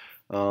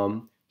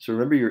 So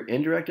remember your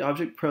indirect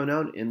object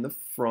pronoun in the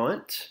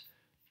front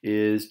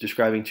is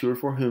describing to or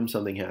for whom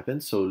something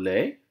happens. So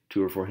le,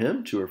 to or for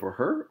him, to or for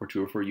her, or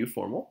to or for you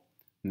formal.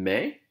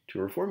 Me,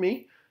 to or for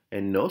me.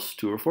 And nos,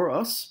 to or for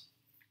us.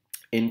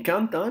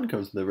 Encantan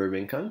comes from the verb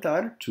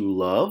encantar, to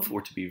love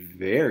or to be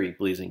very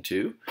pleasing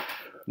to.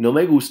 No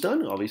me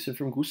gustan, obviously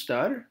from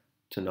gustar,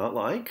 to not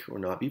like or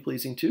not be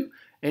pleasing to.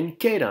 And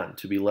quedan,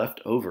 to be left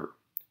over.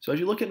 So as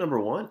you look at number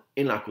 1,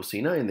 en la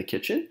cocina, in the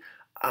kitchen,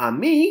 a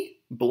mí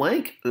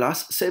blank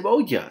las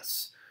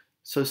cebollas.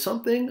 So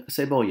something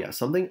cebolla,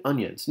 something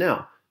onions.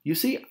 Now, you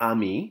see a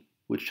mí,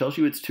 which tells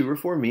you it's to or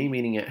for me,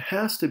 meaning it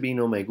has to be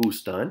no me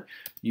gustan.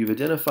 You've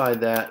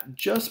identified that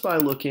just by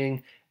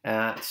looking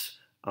at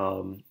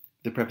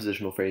the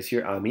prepositional phrase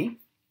here, a mí,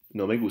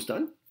 no me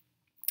gustan.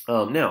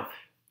 Now,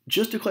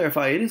 just to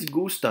clarify, it is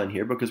gustan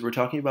here because we're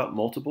talking about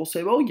multiple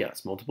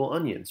cebollas, multiple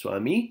onions. So a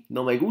mí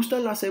no me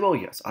gustan las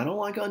cebollas. I don't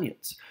like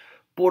onions.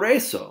 Por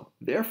eso,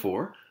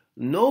 therefore,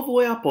 no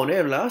voy a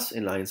ponerlas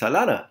en la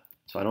ensalada.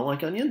 So I don't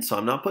like onions, so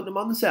I'm not putting them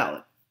on the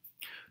salad.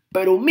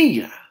 Pero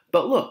mira,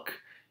 but look.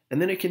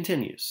 And then it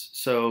continues.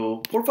 So,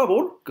 por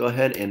favor, go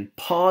ahead and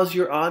pause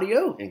your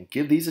audio and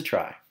give these a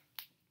try.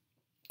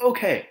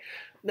 Okay,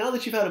 now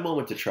that you've had a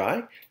moment to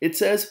try, it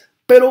says,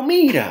 pero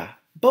mira,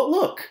 but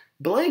look.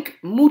 Blank,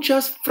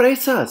 muchas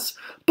fresas.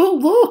 But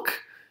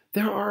look,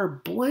 there are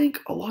blank,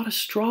 a lot of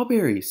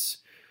strawberries.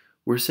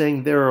 We're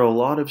saying there are a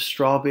lot of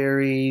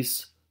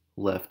strawberries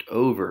left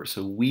over.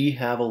 So we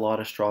have a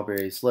lot of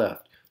strawberries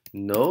left.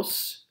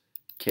 Nos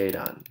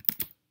quedan.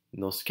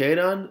 Nos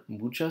quedan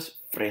muchas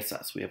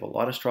fresas. We have a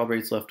lot of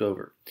strawberries left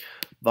over.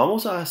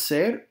 Vamos a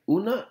hacer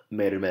una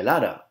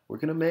mermelada. We're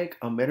going to make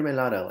a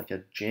mermelada, like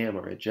a jam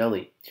or a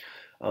jelly.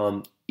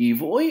 Y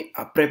voy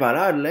a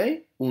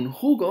prepararle un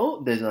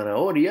jugo de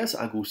zanahorias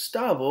a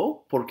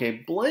Gustavo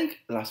porque blank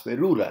las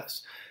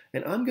verduras.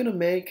 And I'm going to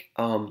make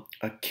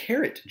a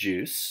carrot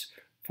juice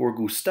for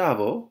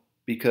Gustavo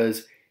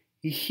because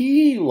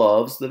he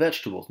loves the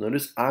vegetables.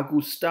 Notice a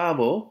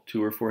Gustavo,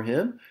 to or for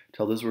him,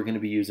 tells us we're going to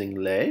be using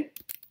le.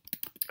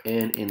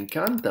 And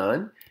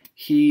encantan,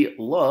 he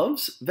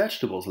loves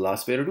vegetables,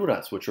 las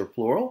verduras, which are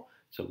plural,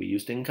 so we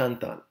used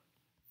encantan.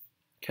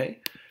 Okay?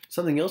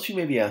 Something else you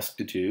may be asked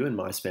to do in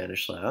My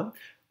Spanish Lab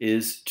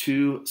is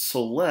to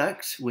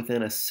select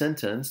within a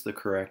sentence the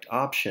correct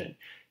option.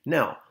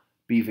 Now,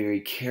 be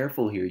very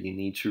careful here. You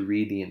need to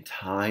read the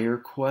entire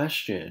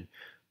question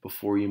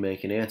before you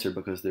make an answer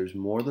because there's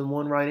more than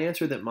one right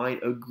answer that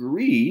might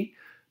agree,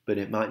 but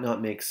it might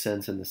not make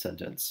sense in the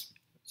sentence.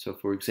 So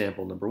for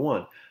example, number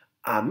 1,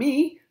 a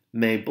mí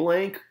me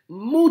blank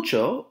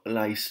mucho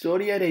la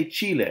historia de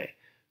Chile.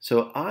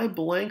 So I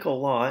blank a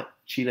lot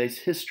Chile's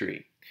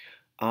history.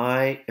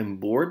 I am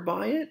bored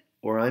by it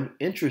or I'm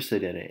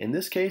interested in it. In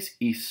this case,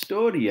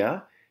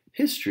 historia,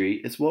 history,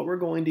 is what we're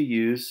going to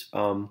use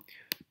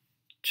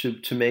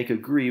to make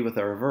agree with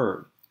our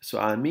verb. So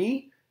a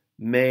mí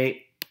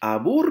me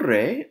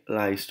aburre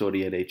la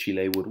historia de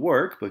Chile would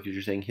work because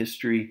you're saying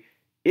history,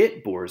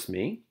 it bores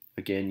me.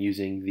 Again,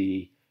 using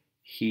the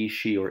he,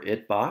 she, or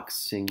it box,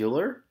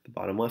 singular, the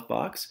bottom left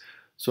box.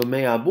 So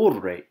me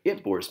aburre,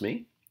 it bores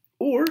me.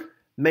 Or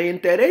me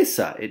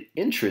interesa, it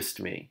interests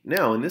me.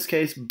 Now, in this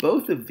case,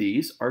 both of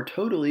these are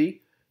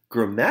totally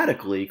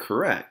grammatically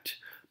correct.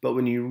 But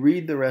when you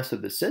read the rest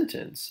of the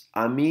sentence,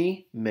 a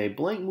mí me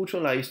blank mucho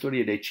la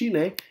historia de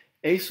Chile,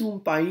 es un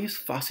país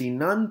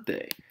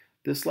fascinante.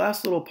 This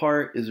last little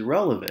part is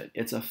relevant.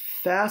 It's a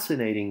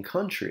fascinating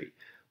country.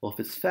 Well, if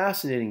it's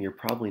fascinating, you're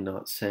probably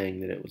not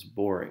saying that it was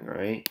boring,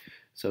 right?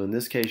 So in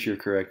this case, your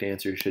correct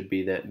answer should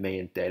be that me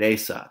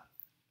interesa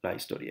la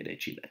historia de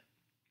Chile.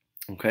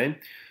 Okay?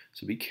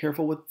 So be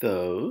careful with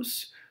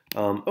those.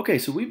 Okay,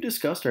 so we've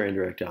discussed our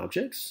indirect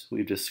objects.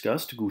 We've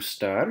discussed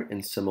gustar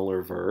and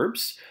similar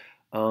verbs.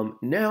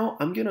 Now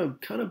I'm going to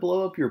kind of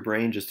blow up your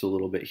brain just a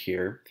little bit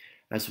here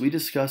as we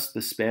discuss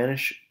the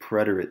Spanish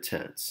preterite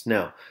tense.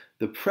 Now,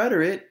 the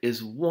preterite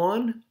is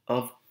one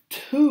of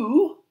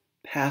 2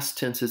 past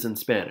tenses in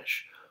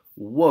Spanish.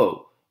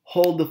 Whoa,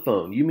 hold the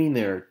phone. You mean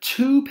there are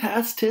 2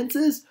 past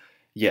tenses?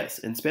 Yes,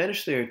 in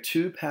Spanish there are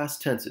 2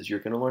 past tenses. You're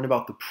going to learn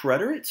about the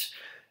preterite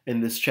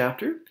in this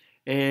chapter.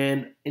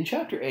 And in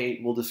chapter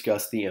 8, we'll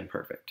discuss the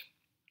imperfect.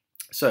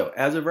 So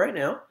as of right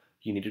now,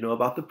 you need to know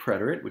about the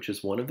preterite, which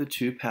is one of the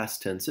 2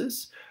 past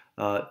tenses.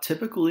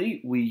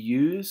 Typically, we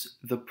use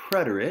the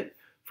preterite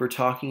for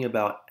talking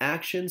about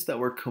actions that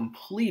were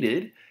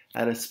completed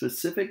at a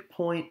specific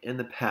point in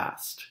the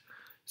past.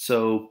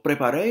 So,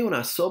 preparé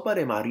una sopa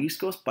de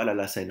mariscos para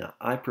la cena.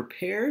 I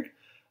prepared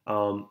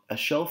a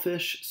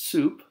shellfish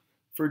soup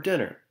for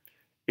dinner.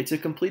 It's a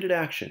completed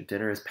action.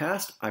 Dinner is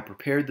past. I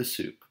prepared the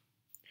soup.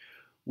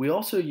 We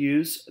also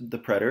use the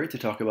preterite to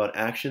talk about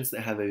actions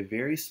that have a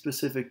very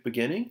specific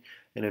beginning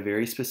and a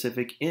very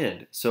specific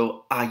end.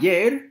 So,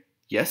 ayer,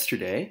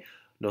 yesterday,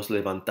 nos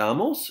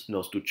levantamos,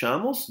 nos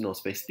duchamos,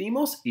 nos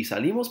vestimos y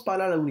salimos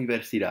para la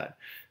universidad.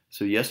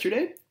 So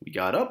yesterday, we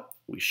got up,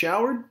 we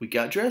showered, we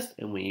got dressed,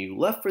 and we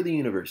left for the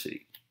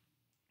university.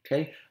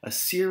 Okay? A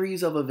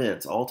series of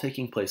events all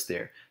taking place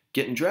there.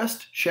 Getting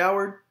dressed,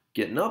 showered,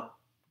 getting up,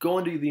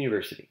 going to the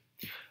university.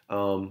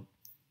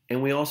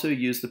 And we also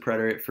use the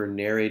preterite for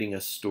narrating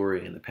a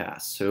story in the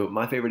past. So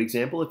my favorite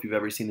example, if you've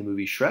ever seen the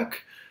movie Shrek,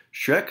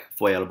 Shrek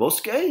fue al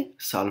bosque,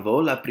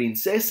 salvó la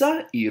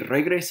princesa y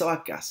regresó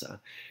a casa.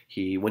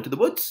 He went to the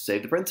woods,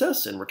 saved the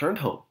princess, and returned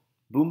home.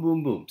 Boom,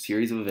 boom, boom.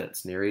 Series of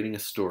events, narrating a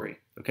story.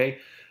 Okay?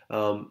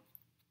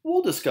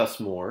 We'll discuss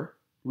more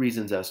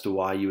reasons as to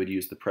why you would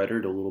use the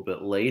preterite a little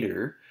bit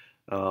later.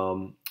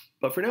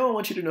 But for now, I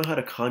want you to know how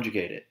to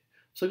conjugate it.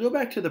 So go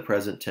back to the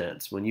present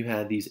tense when you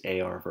had these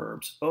AR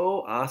verbs.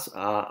 O, as,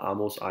 a,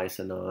 amos, ais,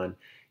 anan.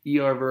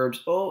 ER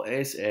verbs, o,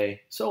 es, a,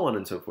 so on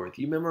and so forth.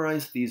 You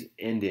memorize these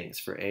endings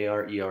for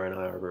AR, ER, and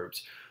IR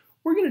verbs.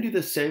 We're going to do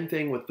the same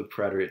thing with the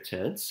preterite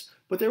tense,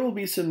 but there will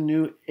be some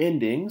new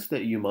endings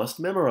that you must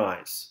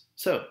memorize.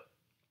 So,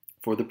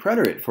 for the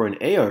preterite, for an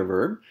AR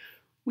verb,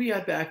 we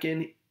add back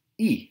in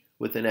E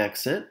with an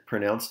accent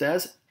pronounced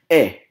as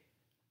e,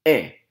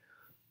 e.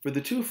 For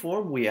the to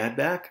form, we add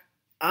back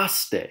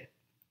aste.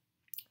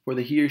 For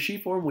the he or she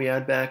form, we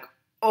add back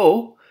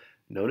o.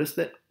 Notice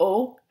that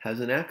o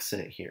has an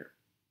accent here.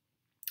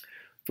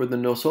 For the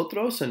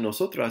nosotros and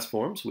nosotras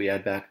forms, we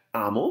add back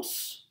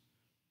amos.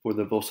 For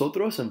the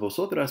vosotros and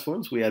vosotras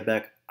forms, we add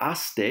back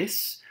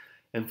astes.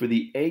 And for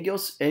the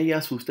ellos,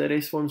 ellas,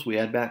 ustedes forms, we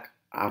add back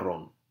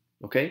aron.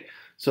 Okay?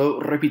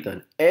 So,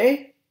 repitan.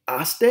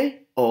 Aste,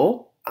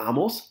 o,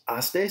 amos,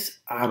 astes,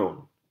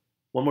 aron.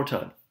 One more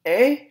time.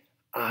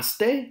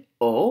 Aste,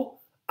 o,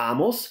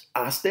 amos,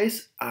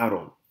 astes,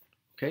 aron.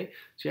 Okay?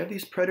 So you have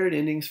these preterite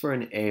endings for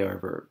an AR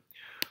verb.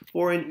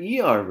 For an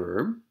ER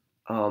verb,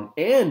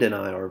 and an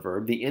IR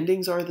verb, the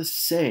endings are the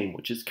same,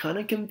 which is kind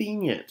of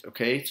convenient,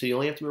 okay? So you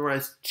only have to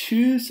memorize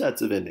two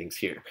sets of endings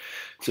here.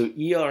 So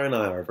ER and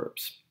IR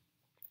verbs.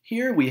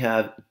 Here we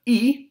have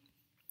E,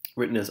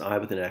 written as I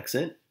with an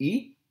accent,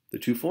 E, the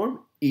to form,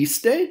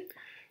 iste,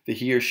 the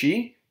he or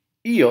she,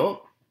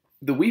 io,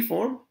 the we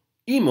form,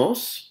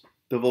 imos,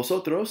 the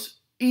vosotros,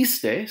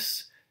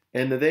 istes,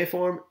 and the they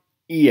form,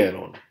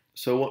 ieron.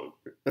 So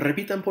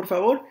repitan por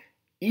favor,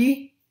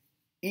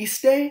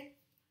 iste,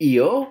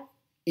 io,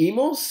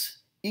 imos,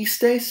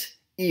 istes,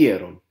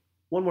 ieron.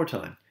 One more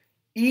time.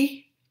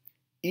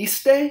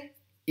 Iste,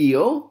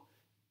 io,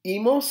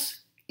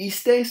 imos,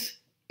 istes,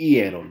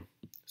 ieron.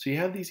 So you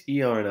have these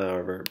ER and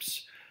IR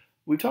verbs.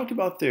 We talked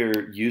about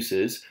their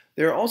uses.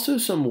 There are also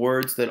some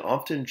words that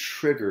often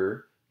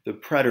trigger the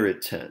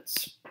preterite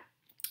tense.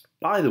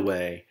 By the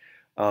way,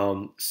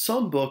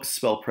 some books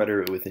spell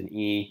preterite with an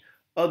E,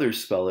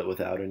 others spell it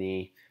without an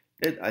E.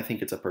 I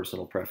think it's a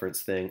personal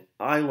preference thing.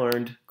 I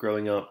learned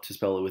growing up to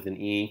spell it with an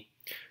E,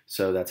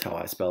 so that's how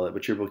I spell it,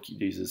 but your book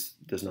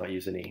does not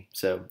use an E.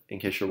 So in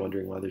case you're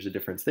wondering why there's a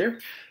difference there.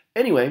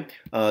 Anyway,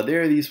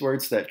 there are these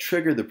words that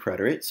trigger the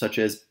preterite, such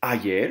as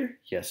ayer,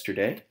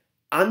 yesterday,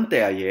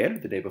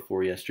 anteayer, the day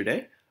before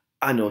yesterday,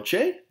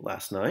 anoche,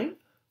 last night,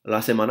 la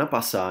semana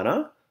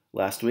pasada,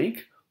 last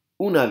week,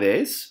 una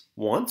vez,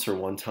 once or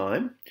one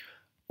time.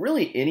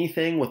 Really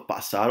anything with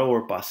pasado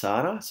or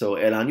pasada, so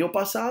el año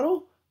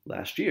pasado,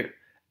 last year.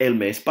 El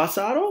mes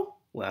pasado,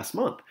 last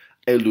month.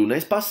 El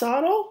lunes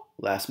pasado,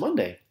 last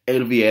Monday.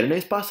 El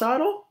viernes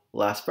pasado,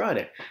 last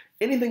Friday.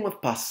 Anything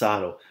with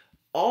pasado.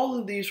 All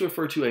of these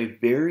refer to a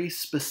very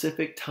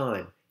specific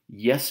time.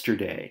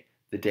 Yesterday,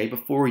 the day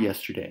before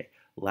yesterday,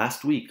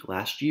 last week,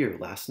 last year,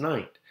 last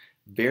night.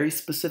 Very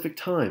specific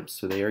times,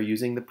 so they are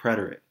using the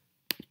preterite.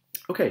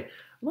 Okay,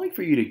 I'd like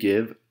for you to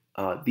give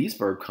these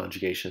verb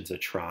conjugations a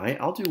try.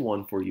 I'll do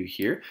one for you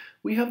here.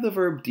 We have the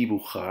verb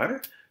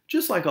dibujar.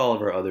 Just like all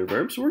of our other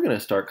verbs, we're going to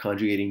start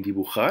conjugating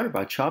dibujar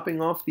by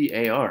chopping off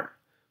the AR.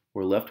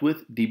 We're left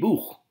with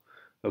dibuj.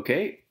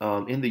 Okay,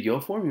 in the yo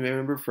form, you may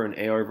remember for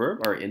an AR verb,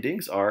 our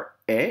endings are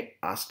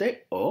aste,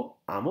 o,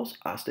 amos,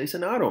 astes,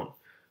 and aron.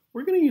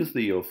 We're going to use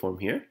the yo form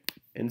here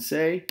and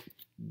say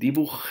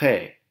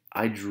dibujé.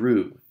 I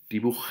drew.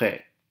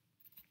 Dibujé.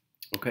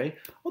 Okay,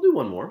 I'll do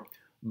one more.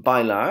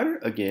 Bailar,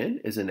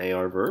 again, is an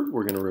AR verb.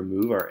 We're going to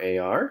remove our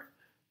AR,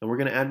 and we're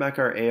going to add back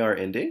our AR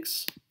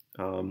endings.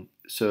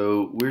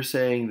 So we're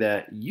saying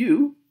that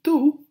you,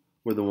 tú,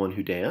 were the one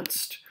who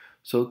danced.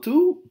 So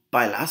tú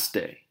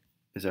bailaste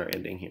is our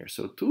ending here.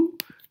 So tú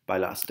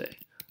bailaste.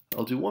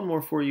 I'll do one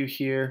more for you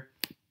here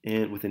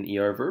and with an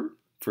ER verb.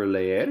 For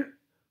leer,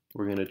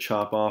 we're going to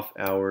chop off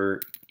our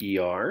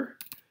ER.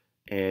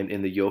 And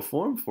in the yo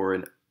form, for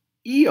an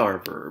ER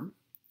verb,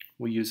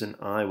 we use an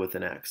I with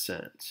an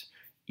accent.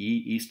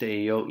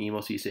 Iste, yo,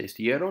 imos, istes,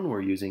 dieron.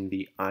 We're using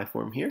the I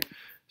form here.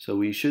 So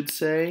we should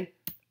say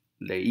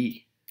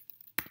leí.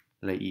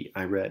 Leí,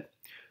 I read.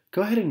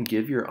 Go ahead and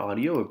give your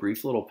audio a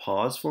brief little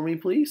pause for me,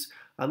 please.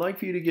 I'd like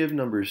for you to give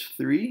numbers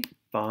 3,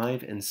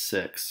 5, and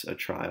 6 a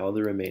try, all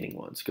the remaining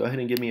ones. Go ahead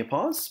and give me a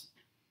pause.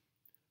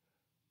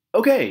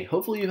 Okay,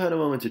 hopefully you had a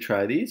moment to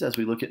try these. As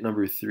we look at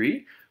number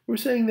 3, we're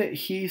saying that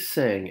he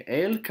sang,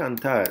 el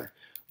cantar.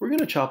 We're going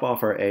to chop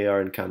off our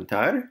AR and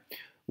cantar.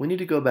 We need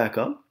to go back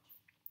up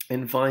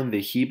and find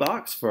the he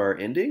box for our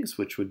endings,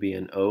 which would be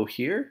an O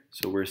here.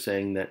 So we're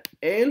saying that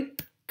él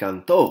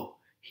cantó,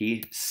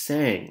 he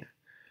sang.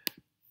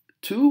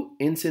 To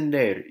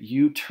encender,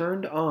 you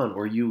turned on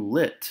or you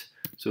lit.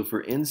 So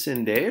for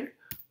encender,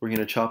 we're going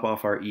to chop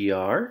off our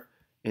ER.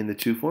 In the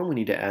to form, we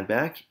need to add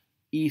back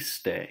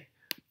iste.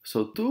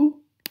 So tú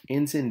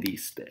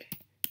Encendiste.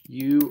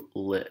 You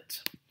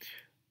lit.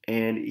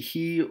 And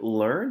he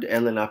learned,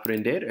 el en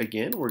aprender,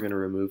 again, we're going to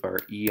remove our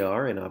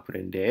ER in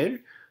aprender.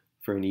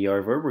 For an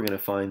ER verb, we're going to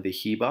find the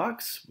he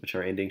box, which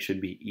our ending should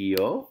be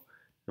EO.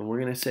 And we're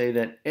going to say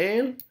that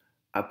él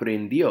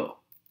aprendió.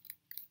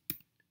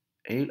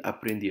 Él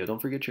aprendió.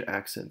 Don't forget your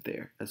accent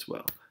there as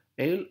well.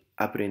 Él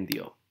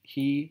aprendió.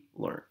 He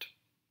learned.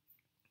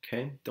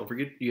 Okay, don't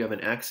forget you have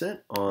an accent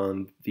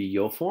on the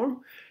yo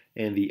form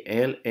and the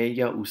él,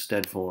 ella,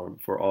 usted form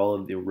for all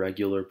of the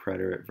regular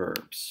preterite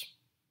verbs.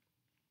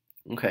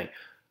 Okay,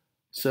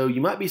 so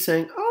you might be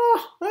saying,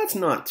 oh, that's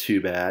not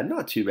too bad,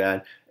 not too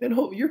bad. And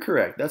you're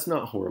correct, that's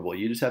not horrible.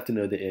 You just have to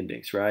know the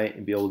endings, right,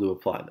 and be able to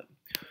apply them.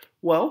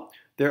 Well,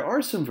 there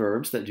are some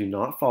verbs that do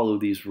not follow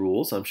these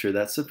rules. I'm sure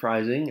that's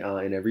surprising.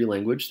 In every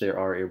language, there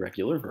are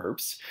irregular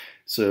verbs.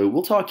 So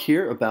we'll talk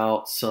here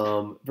about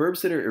some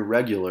verbs that are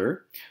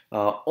irregular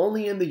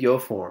only in the yo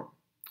form,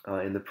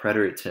 in the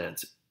preterite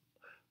tense.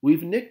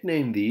 We've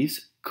nicknamed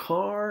these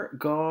car,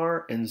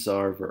 gar, and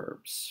zar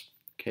verbs.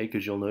 Okay,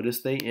 because you'll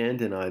notice they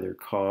end in either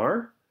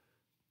car,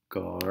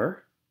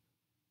 gar,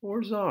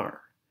 or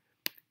zar.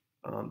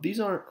 These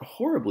aren't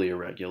horribly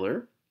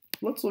irregular.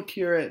 Let's look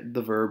here at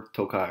the verb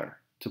tocar,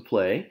 to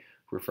play,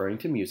 referring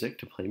to music,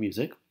 to play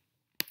music.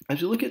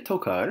 As you look at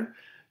tocar,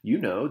 you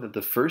know that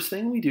the first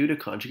thing we do to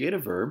conjugate a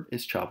verb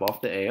is chop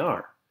off the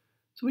AR.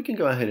 So we can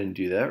go ahead and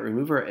do that.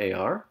 Remove our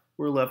AR.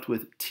 We're left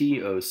with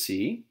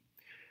TOC.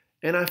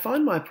 And I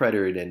find my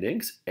preterite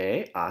endings,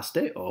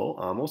 aste, o,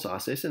 amos,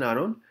 aste,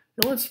 cenaron,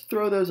 and let's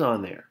throw those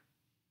on there.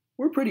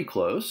 We're pretty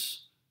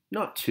close,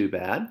 not too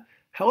bad.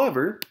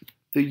 However,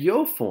 the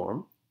yo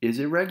form is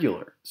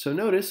irregular. So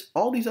notice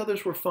all these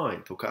others were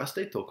fine.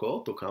 Tocaste,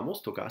 tocó,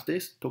 tocamos,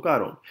 tocastes,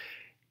 tocaron.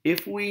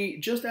 If we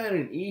just add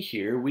an E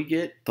here, we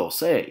get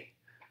tose,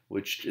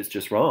 which is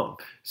just wrong.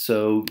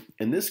 So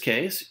in this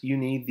case, you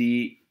need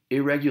the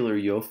irregular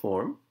yo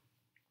form.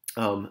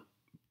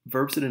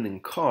 Verbs that end in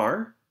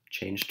car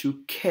change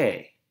to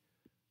K.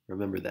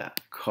 Remember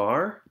that.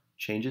 Car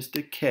changes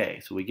to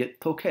K, so we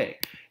get toque.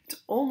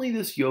 It's only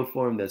this yo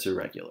form that's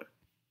irregular.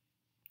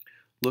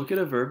 Look at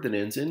a verb that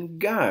ends in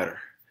gar.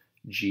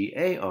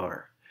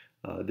 G-A-R.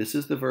 This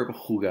is the verb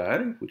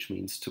jugar, which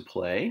means to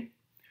play.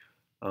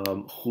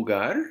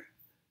 Jugar,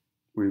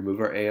 we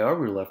remove our AR,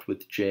 we're left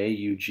with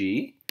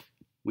J-U-G.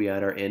 We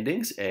add our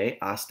endings,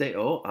 aste,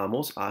 o,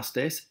 amos,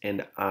 astes,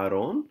 and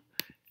aron,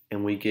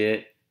 and we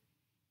get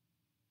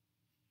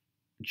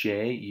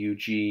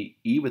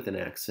J-U-G-E with an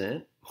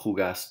accent,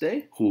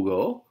 jugaste,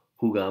 jugó,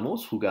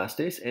 jugamos,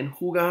 jugastes, and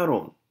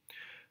jugaron.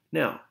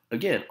 Now,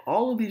 again,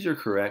 all of these are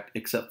correct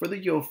except for the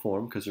yo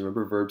form, because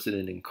remember verbs that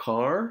end in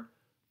car,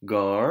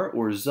 gar,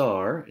 or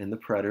zar in the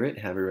preterite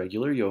have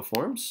irregular yo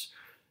forms.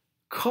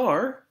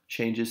 Car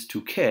changes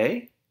to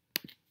K.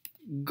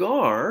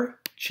 Gar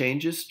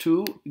changes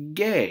to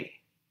gay.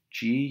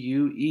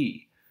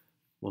 G-U-E.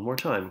 One more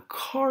time.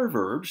 Car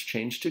verbs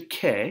change to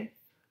K.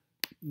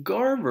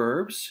 Gar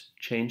verbs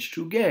change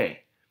to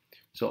gay.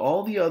 So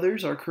all the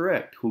others are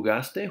correct.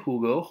 Jugaste,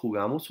 jugó,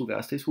 jugamos,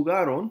 jugastes,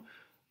 jugaron.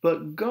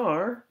 But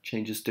gar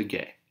changes to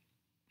gay.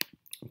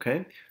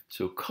 Okay?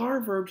 So car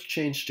verbs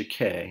change to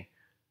K.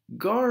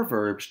 Gar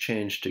verbs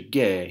change to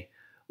gay.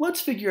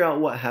 Let's figure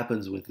out what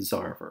happens with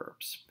zar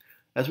verbs.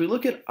 As we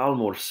look at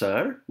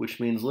almorzar,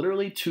 which means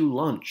literally to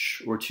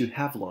lunch or to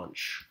have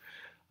lunch.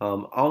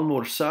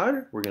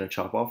 Almorzar, we're going to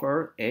chop off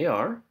our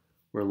AR.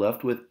 We're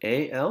left with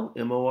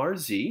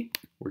A-L-M-O-R-Z.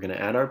 We're going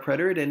to add our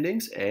preterite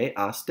endings,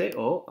 aste,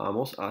 o,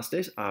 amos,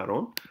 astes,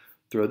 aron.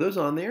 Throw those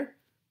on there.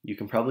 You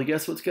can probably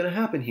guess what's going to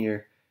happen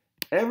here.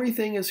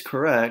 Everything is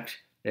correct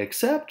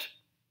except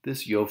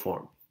this yo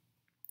form.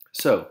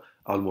 So,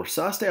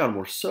 almorzaste,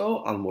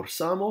 almorzó,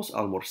 almorzamos,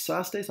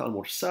 almorzastes,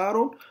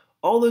 almorzaron.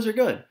 All those are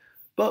good.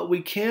 But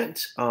we can't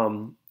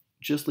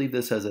just leave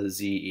this as a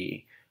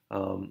ZE.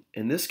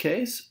 In this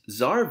case,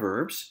 zar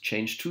verbs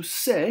change to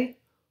se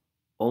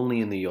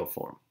only in the yo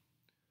form.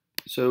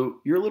 So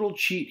your little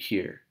cheat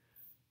here.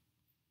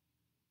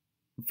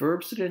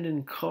 Verbs that end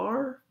in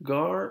car,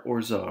 gar,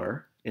 or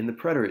zar in the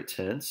preterite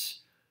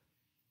tense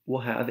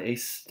will have a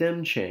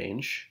stem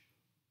change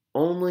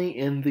only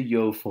in the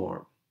yo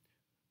form.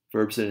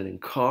 Verbs that end in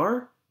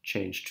car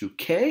change to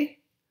K,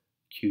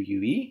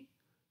 Q-U-E.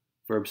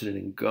 Verbs that end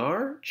in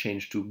gar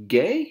change to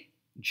gay,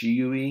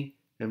 G-U-E.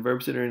 And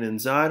verbs that are in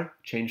zar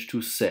change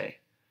to se.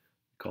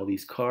 We call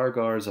these car,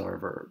 gar, zar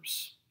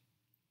verbs.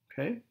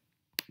 Okay?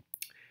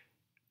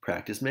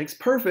 Practice makes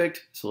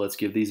perfect, so let's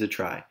give these a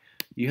try.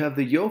 You have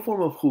the yo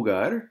form of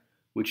jugar,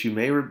 which you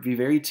may be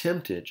very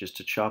tempted just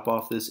to chop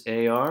off this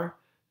AR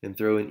and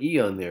throw an E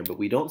on there, but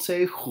we don't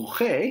say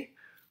jugué,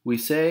 we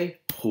say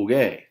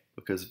jugué,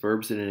 because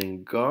verbs that end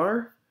in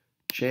gar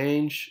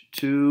change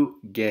to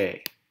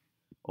gay,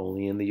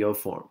 only in the yo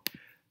form.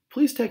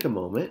 Please take a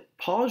moment,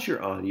 pause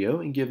your audio,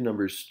 and give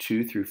numbers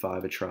 2 through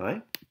 5 a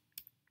try.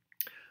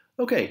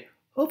 Okay,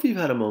 hope you've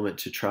had a moment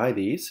to try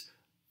these.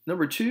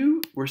 Number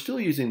 2, we're still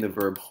using the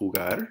verb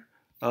jugar,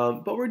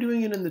 but we're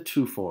doing it in the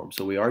to form.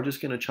 So we are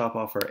just going to chop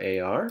off our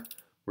AR.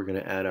 We're going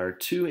to add our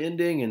to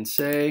ending and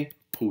say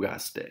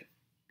jugaste.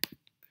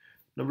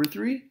 Number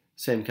 3,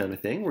 same kind of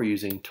thing. We're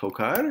using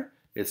tocar.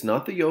 It's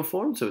not the yo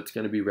form, so it's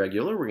going to be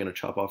regular. We're going to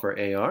chop off our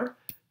AR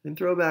and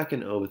throw back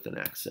an O with an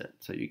accent.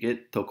 So you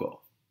get tocó.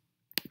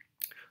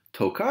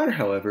 Tocar,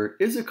 however,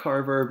 is a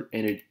car verb,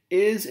 and it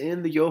is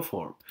in the yo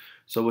form.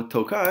 So with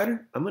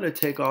tocar, I'm going to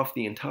take off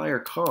the entire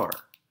car.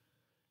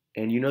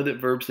 And you know that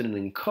verbs that end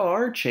in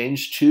car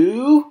change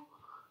to,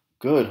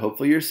 good,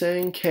 hopefully you're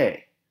saying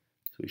K.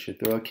 So we should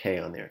throw a K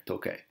on there,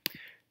 toque.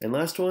 And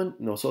last one,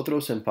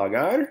 nosotros en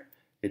pagar.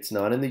 It's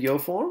not in the yo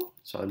form,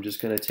 so I'm just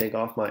going to take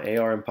off my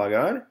AR and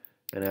pagar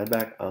and add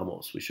back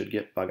amos. We should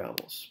get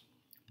pagamos.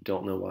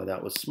 Don't know why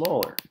that was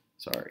smaller.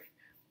 Sorry,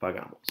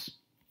 pagamos.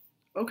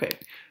 Okay,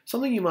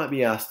 something you might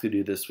be asked to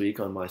do this week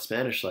on My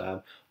Spanish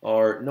Lab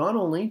are not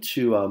only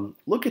to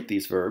look at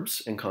these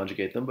verbs and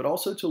conjugate them, but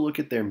also to look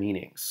at their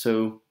meanings.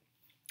 So,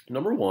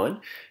 number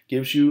 1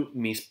 gives you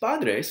mis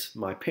padres,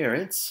 my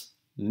parents,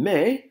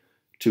 me,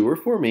 to or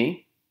for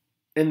me,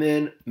 and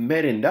then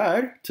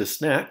merendar, to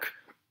snack,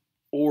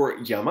 or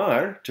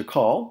llamar, to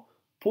call,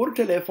 por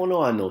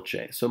teléfono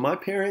anoche. So my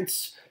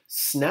parents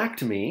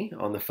snacked me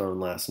on the phone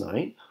last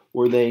night,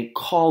 or they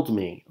called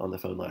me on the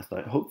phone last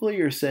night. Hopefully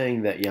you're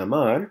saying that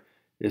llamar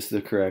is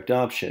the correct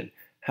option.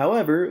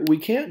 However, we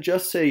can't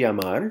just say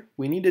llamar.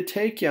 We need to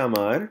take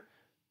llamar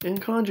and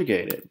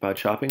conjugate it by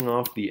chopping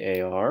off the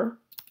AR.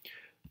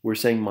 We're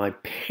saying my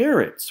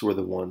parents were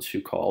the ones who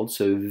called,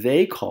 so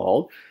they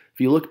called. If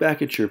you look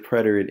back at your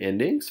preterite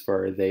endings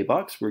for our they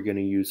box, we're going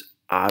to use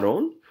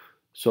aron.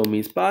 So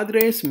mis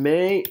padres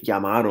me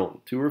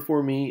llamaron. To or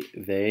for me,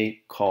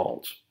 they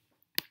called.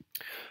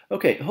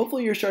 Okay,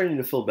 hopefully you're starting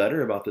to feel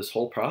better about this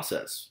whole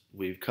process.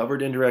 We've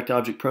covered indirect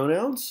object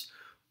pronouns,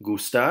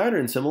 gustar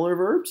and similar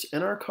verbs,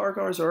 and our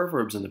cargars are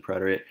verbs in the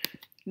preterite.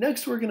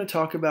 Next, we're going to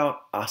talk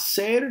about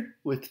hacer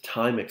with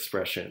time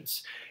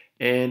expressions.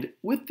 And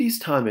with these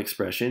time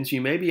expressions,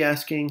 you may be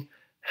asking,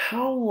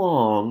 how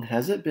long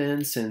has it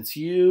been since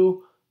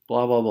you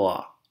blah, blah,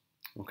 blah?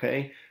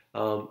 Okay?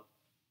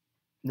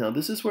 Now,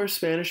 this is where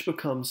Spanish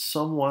becomes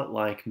somewhat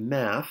like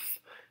math,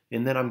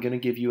 in that I'm going to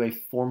give you a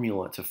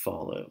formula to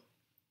follow.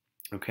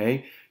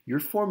 Okay? Your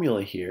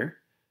formula here,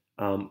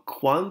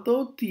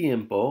 ¿cuánto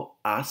tiempo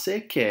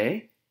hace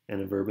que,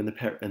 and a verb in the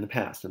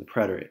past, in the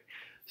preterite.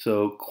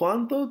 So,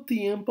 ¿cuánto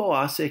tiempo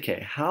hace que?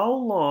 How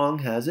long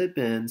has it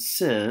been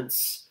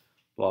since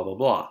blah, blah,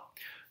 blah?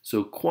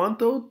 So,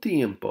 ¿cuánto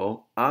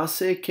tiempo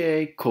hace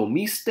que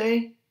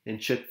comiste in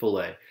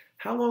Chick-fil-A?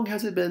 How long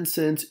has it been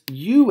since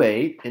you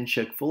ate in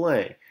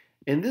Chick-fil-A?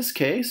 In this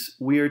case,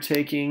 we are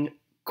taking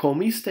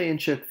comiste in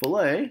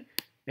Chick-fil-A,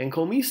 and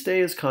comiste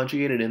is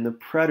conjugated in the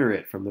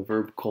preterite from the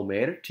verb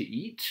comer, to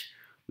eat.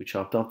 We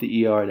chopped off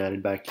the ER and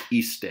added back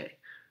iste.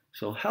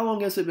 So how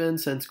long has it been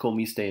since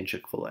comiste in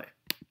Chick-fil-A?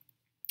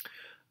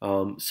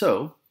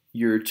 So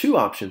your 2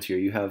 options here,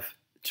 you have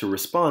to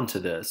respond to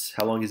this.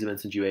 How long has it been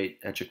since you ate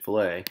at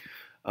Chick-fil-A?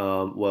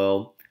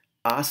 Well,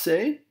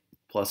 hace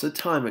plus a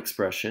time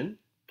expression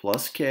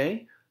plus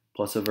que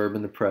plus a verb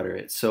in the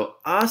preterite. So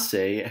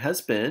hace has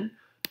been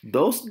 2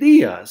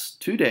 días,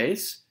 2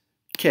 days,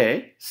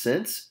 que,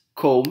 since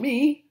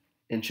comí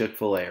in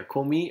Chick-fil-A, or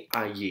comí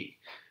allí.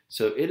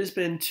 So it has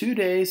been 2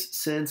 days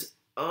since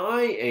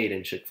I ate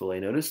in Chick-fil-A.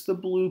 Notice the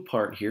blue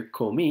part here,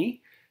 comí,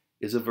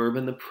 is a verb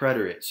in the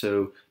preterite.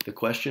 So the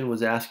question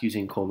was asked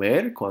using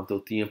comer,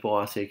 ¿cuánto tiempo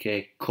hace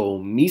que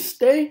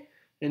comiste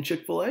in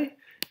Chick-fil-A?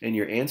 And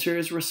your answer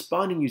is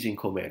responding using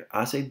comer.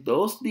 Hace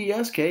 2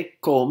 días que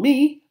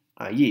comí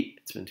allí.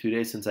 It's been 2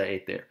 days since I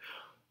ate there.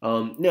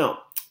 Now,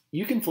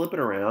 you can flip it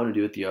around and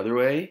do it the other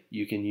way.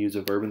 You can use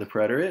a verb in the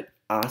preterite,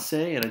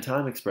 hace, and a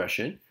time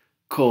expression.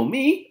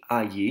 Comí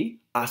allí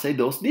hace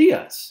 2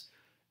 días.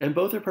 And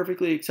both are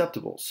perfectly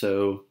acceptable.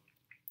 So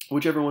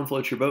whichever one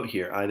floats your boat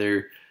here.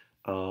 Either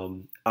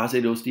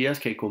hace 2 días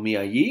que comí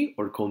allí,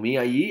 or comí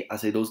allí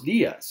hace 2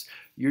 días.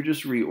 You're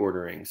just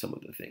reordering some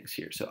of the things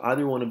here. So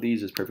either one of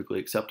these is perfectly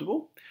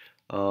acceptable.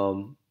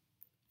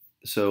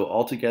 So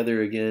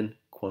altogether again,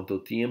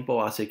 ¿cuánto tiempo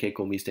hace que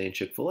comiste en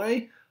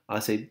Chick-fil-A?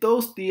 Hace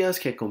 2 días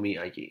que comí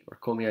allí, or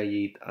comí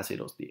allí hace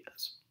 2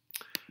 días.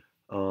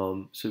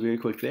 So very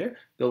quick there.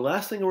 The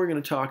last thing we're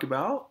going to talk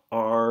about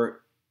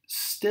are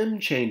stem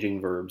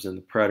changing verbs in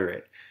the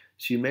preterite.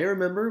 So you may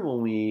remember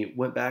when we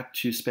went back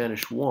to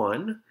Spanish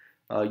 1,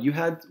 you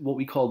had what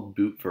we called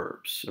boot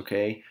verbs,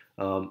 okay?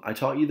 I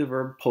taught you the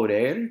verb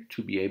poder,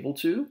 to be able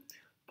to.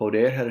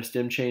 Poder had a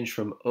stem change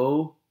from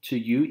O to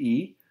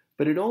UE,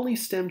 but it only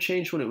stem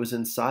changed when it was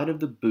inside of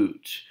the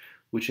boot,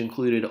 which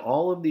included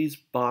all of these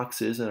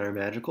boxes in our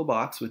magical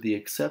box with the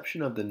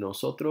exception of the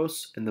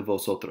nosotros and the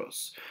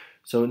vosotros.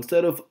 So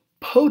instead of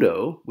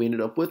podo, we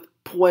ended up with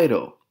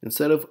puedo.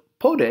 Instead of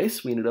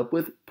podes, we ended up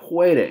with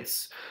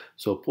puedes.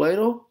 So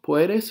puedo,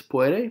 puedes,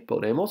 puede,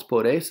 podemos,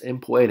 podes,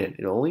 and pueden.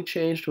 It only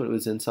changed when it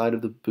was inside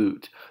of the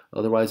boot.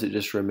 Otherwise, it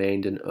just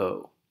remained an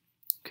O.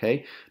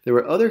 Okay? There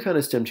were other kind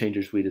of stem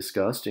changers we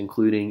discussed,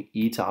 including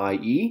E to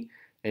IE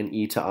and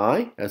E to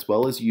I, as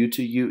well as U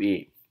to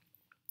UE.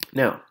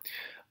 Now,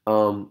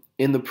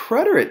 in the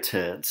preterite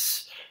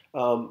tense,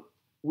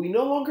 we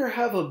no longer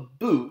have a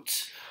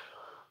boot,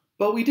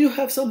 But we do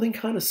have something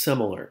kind of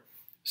similar.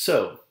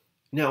 So,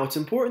 now it's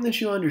important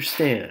that you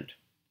understand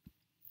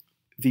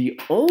the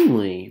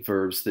only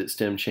verbs that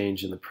stem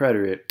change in the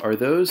preterite are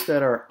those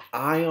that are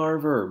IR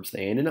verbs.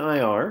 They end in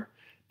IR.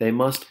 They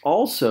must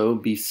also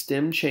be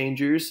stem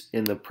changers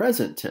in the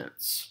present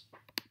tense.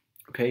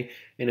 Okay,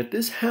 and if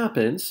this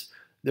happens,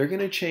 they're going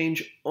to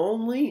change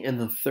only in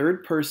the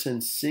third person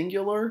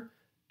singular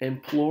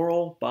and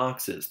plural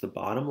boxes, the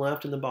bottom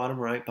left and the bottom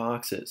right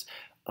boxes.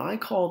 I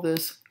call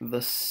this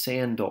the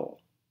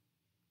sandal.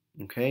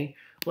 Okay,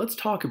 let's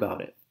talk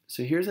about it.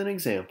 So here's an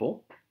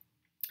example.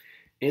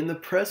 In the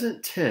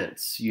present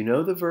tense, you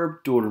know the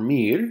verb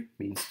dormir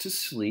means to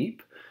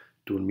sleep.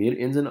 Dormir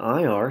ends in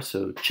IR,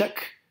 so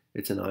check,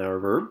 it's an IR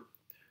verb.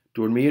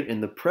 Dormir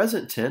in the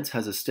present tense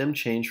has a stem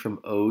change from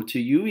O to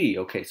UE.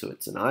 Okay, so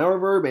it's an IR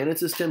verb and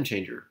it's a stem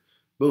changer.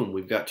 Boom,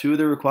 we've got two of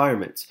the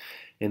requirements.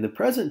 In the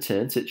present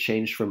tense, it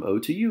changed from O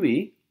to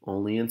UE,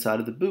 only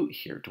inside of the boot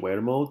here.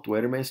 Duermo,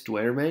 duermes,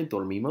 duerme,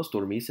 dormimos,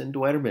 dormis, and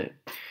duerme.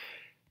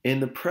 In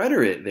the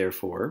preterite,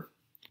 therefore,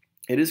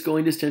 it is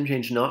going to stem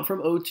change not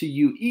from O to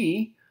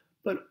UE,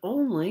 but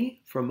only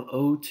from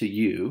O to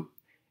U,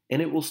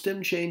 and it will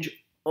stem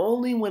change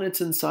only when it's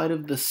inside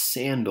of the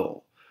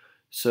sandal.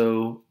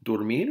 So,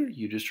 dormir,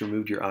 you just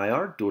removed your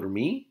IR,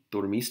 dormi,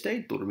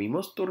 dormiste,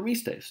 dormimos,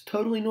 dormistes.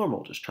 Totally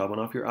normal, just chopping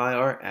off your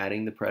IR,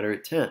 adding the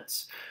preterite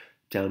tense.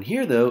 Down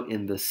here, though,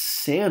 in the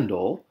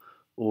sandal,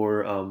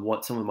 or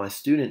what some of my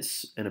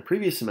students in a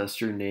previous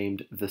semester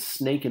named the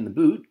snake in the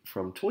boot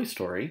from Toy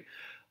Story,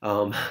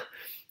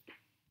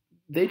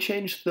 they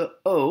changed the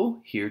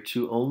O here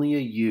to only a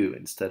U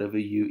instead of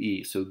a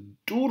UE. So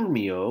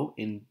dormio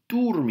and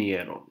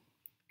dormieron.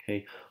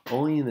 Okay,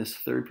 only in this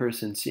third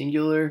person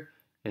singular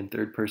and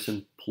third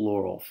person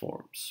plural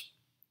forms.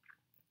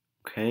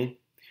 Okay,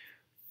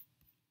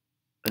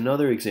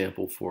 another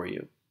example for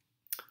you.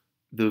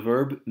 The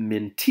verb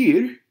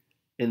mentir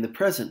in the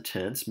present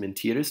tense,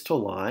 mentir is to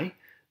lie.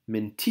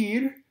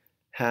 Mentir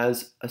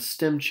has a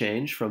stem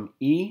change from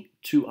E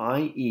to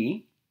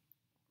IE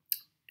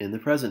in the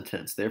present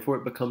tense. Therefore,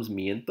 it becomes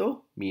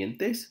miento,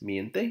 mientes,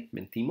 miente,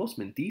 mentimos,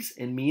 mentis,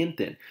 and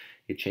mienten.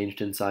 It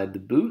changed inside the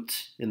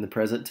boot in the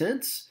present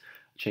tense,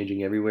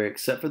 changing everywhere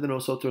except for the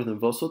nosotros and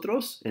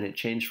vosotros, and it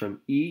changed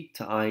from E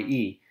to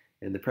IE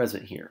in the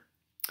present here.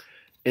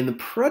 In the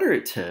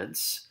preterite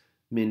tense,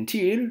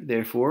 mentir,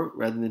 therefore,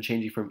 rather than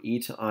changing from E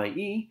to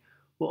IE,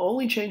 will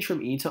only change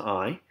from E to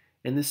I,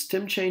 and the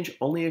stem change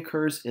only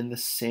occurs in the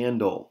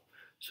sandal.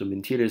 So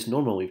mentir is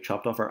normal. We've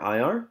chopped off our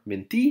IR,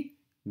 menti,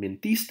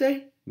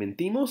 mentiste,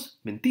 mentimos,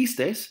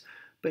 mentistes,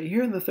 but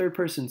here in the third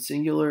person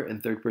singular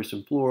and third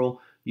person plural,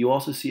 you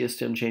also see a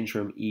stem change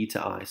from E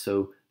to I.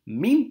 So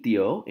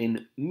mintio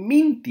and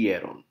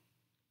mintieron.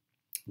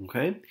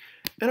 Okay?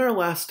 And our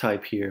last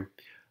type here,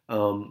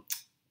 the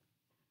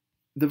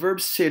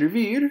verb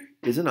servir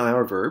is an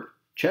IR verb.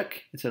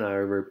 Check, it's an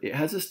IR verb. It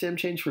has a stem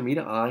change from E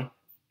to I.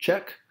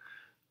 Check.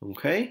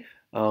 Okay?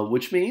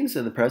 Which means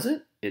in the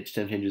present, it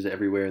stem changes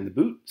everywhere in the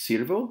boot.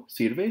 Sirvo,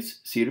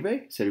 sirves,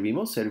 sirve,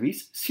 servimos,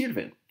 servis,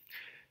 sirven.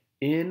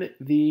 In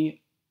the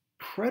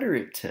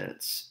preterite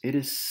tense, it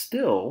is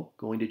still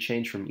going to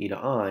change from E to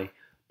I,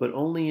 but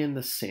only in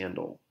the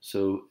sandal.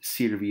 So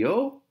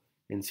sirvió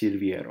and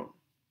sirvieron.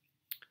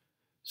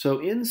 So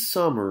in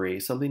summary,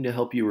 something to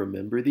help you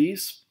remember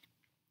these,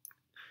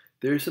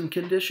 there are some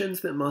conditions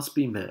that must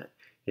be met.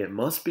 It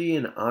must be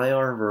an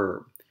IR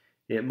verb.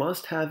 It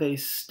must have a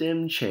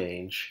stem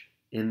change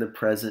in the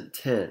present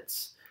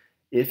tense.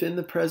 If in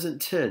the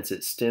present tense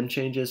it stem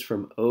changes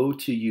from O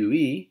to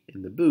UE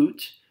in the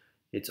boot,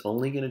 it's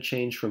only going to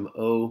change from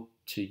O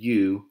to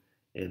U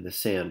in the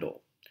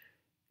sandal.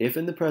 If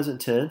in the present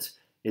tense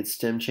it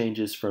stem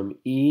changes from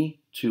E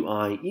to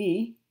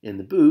IE in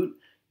the boot,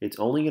 it's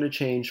only going to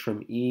change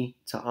from E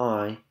to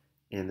I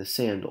in the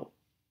sandal.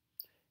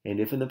 And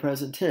if in the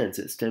present tense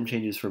it stem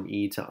changes from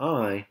E to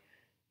I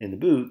in the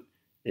boot,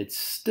 it's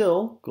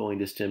still going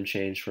to stem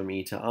change from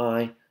E to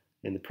I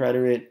in the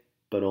preterite,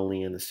 but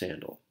only in the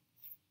sandal.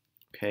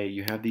 Okay,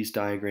 you have these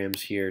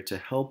diagrams here to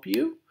help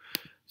you.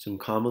 Some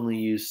commonly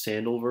used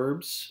sandal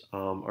verbs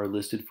are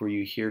listed for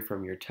you here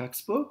from your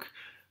textbook.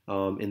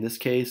 In this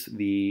case,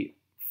 the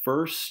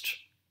first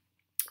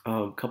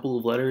couple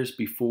of letters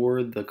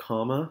before the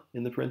comma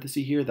in the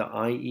parenthesis here, the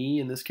IE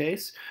in this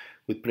case,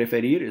 with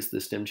preferir is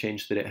the stem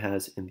change that it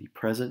has in the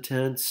present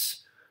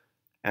tense.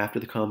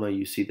 After the comma,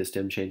 you see the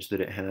stem change that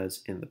it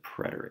has in the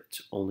preterite,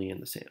 only in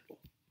the sandal.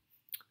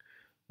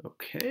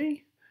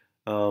 Okay.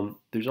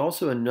 There's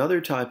also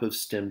another type of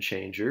stem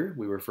changer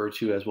we refer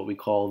to as what we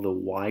call the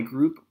Y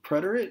group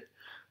preterite.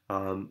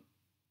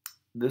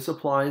 This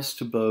applies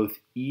to both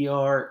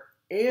ER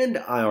and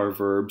IR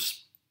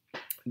verbs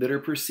that are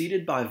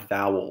preceded by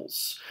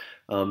vowels.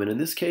 And in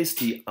this case,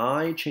 the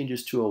I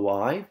changes to a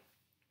Y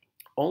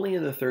only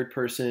in the third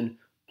person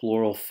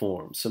plural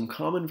form. Some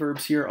common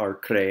verbs here are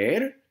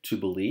creer, to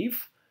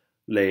believe,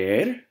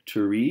 leer,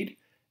 to read,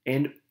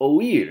 and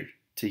oír,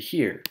 to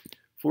hear.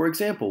 For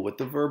example, with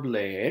the verb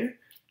leer,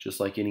 just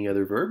like any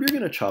other verb, you're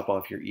going to chop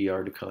off your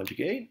ER to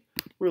conjugate.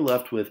 we're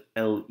left with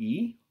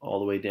le all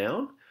the way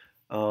down.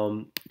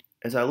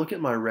 As I look at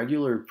my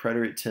regular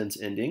preterite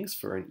tense endings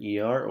for an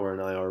er or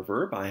an ir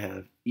verb, I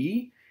have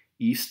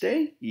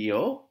iste,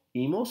 io,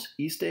 imos,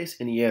 istes,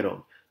 and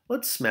ieron.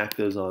 Let's smack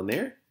those on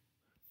there,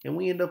 and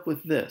we end up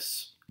with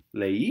this.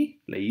 Leí,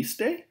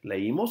 leíste,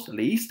 leímos,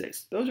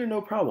 leístes. Those are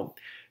no problem.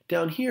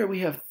 Down here we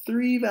have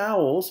 3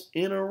 vowels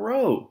in a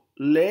row.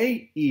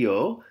 Le,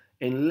 io,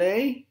 and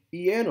le,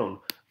 ieron.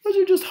 Those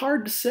are just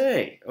hard to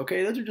say,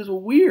 okay? Those are just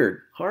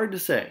weird, hard to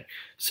say.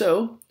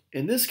 So,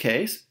 in this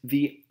case,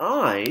 the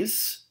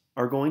I's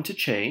are going to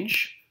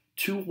change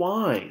to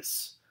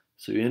Y's.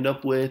 So you end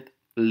up with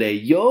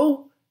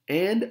leyó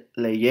and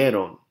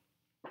leyeron.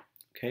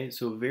 Okay,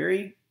 so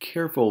very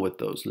careful with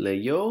those.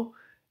 Leyó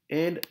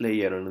and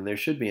leyeron. And there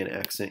should be an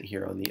accent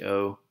here on the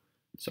O.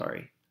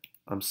 Sorry,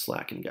 I'm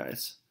slacking,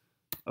 guys.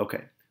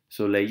 Okay,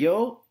 so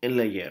leyó and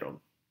leyeron.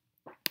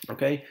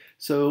 Okay,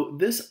 so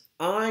this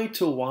I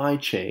to Y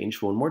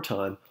change, one more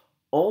time,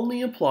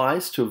 only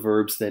applies to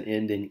verbs that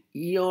end in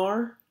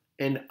ER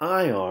and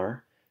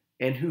IR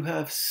and who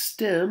have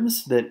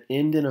stems that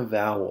end in a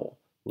vowel.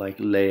 Like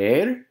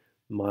leer,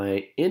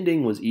 my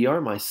ending was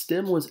ER, my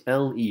stem was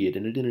LE, it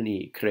ended in an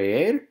E.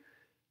 Creer,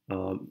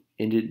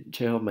 ended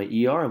to have my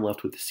ER, I'm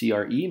left with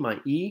CRE, my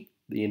E,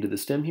 the end of the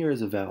stem here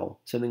is a vowel.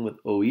 Same thing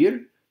with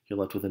oír, you're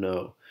left with an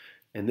O.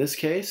 In this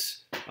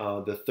case,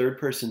 the third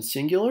person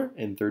singular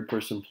and third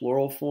person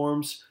plural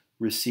forms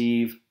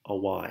receive a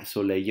Y.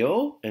 So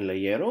leyó and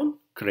leyeron,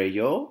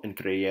 creyó and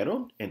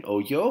creyeron, and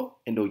oyó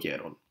and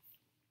oyeron.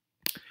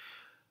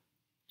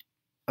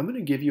 I'm going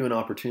to give you an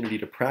opportunity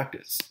to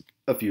practice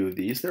a few of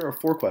these. There are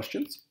 4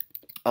 questions.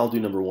 I'll do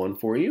number 1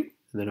 for you,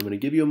 and then I'm going to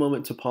give you a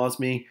moment to pause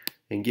me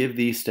and give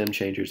these stem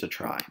changers a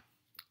try.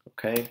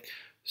 Okay,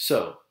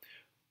 so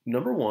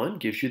number 1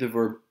 gives you the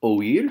verb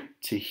oír,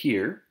 to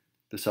hear.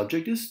 The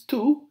subject is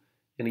tú,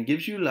 and it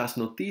gives you las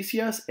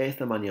noticias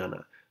esta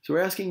mañana. So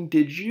we're asking,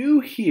 did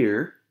you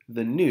hear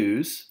the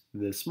news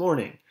this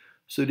morning?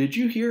 So did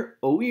you hear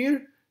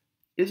oír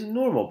is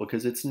normal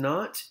because it's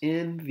not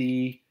in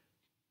the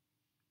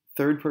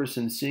third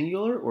person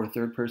singular or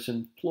third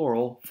person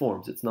plural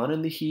forms. It's not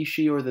in the he,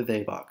 she, or the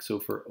they box. So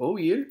for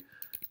oír,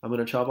 I'm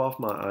going to chop off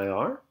my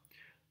IR.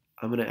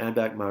 I'm going to add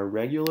back my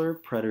regular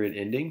preterite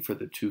ending for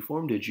the to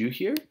form, did you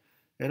hear?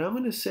 And I'm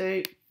going to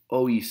say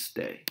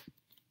oíste.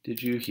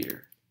 Did you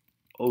hear?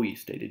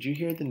 Oíste. Did you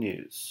hear the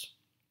news?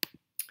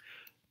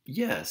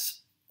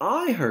 Yes,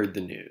 I heard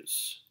the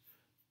news,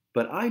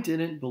 but I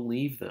didn't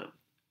believe them.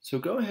 So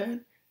go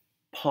ahead,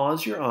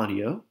 pause your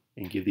audio,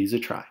 and give these a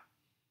try.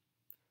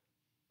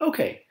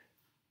 Okay,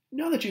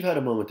 now that you've had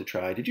a moment to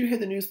try, did you hear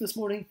the news this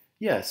morning?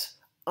 Yes,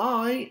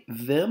 I,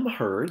 them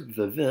heard,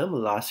 the them,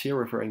 las here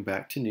referring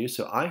back to news,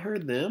 so I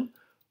heard them.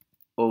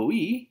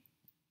 Oí,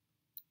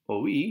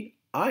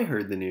 I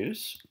heard the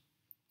news.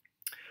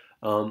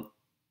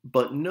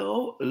 But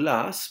no,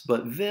 las,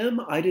 but them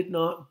I did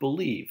not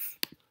believe.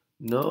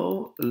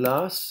 No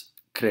las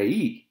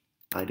creí.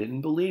 I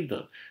didn't believe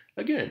them.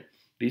 Again,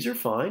 these are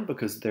fine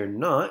because they're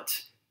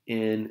not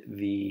in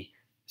the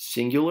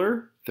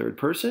singular third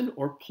person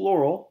or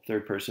plural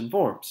third person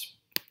forms.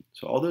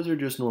 So all those are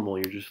just normal.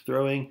 You're just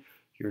throwing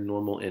your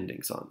normal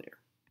endings on there.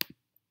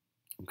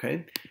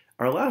 Okay?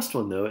 Our last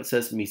one though, it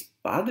says mis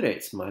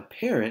padres, my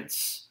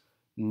parents,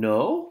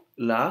 no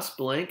las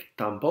blank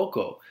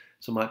tampoco.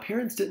 So my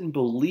parents didn't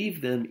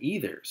believe them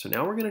either. So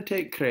now we're going to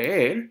take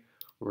creer,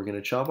 we're going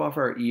to chop off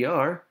our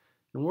ER,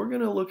 and we're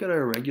going to look at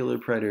our regular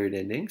preterite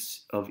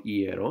endings of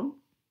ieron.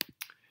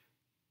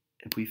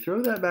 If we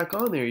throw that back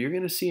on there, you're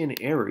going to see an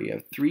error. You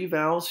have 3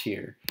 vowels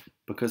here.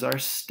 Because our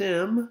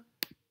stem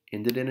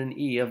ended in an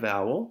E, a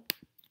vowel,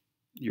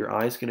 your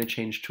I is going to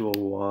change to a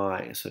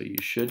Y. So you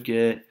should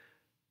get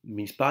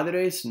mis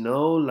padres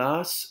no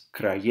las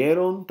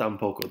creyeron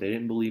tampoco. They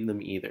didn't believe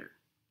them either.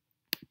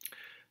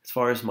 As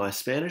far as my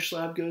Spanish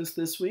lab goes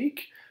this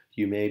week,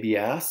 you may be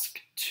asked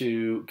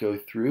to go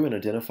through and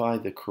identify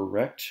the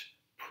correct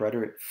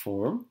preterite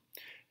form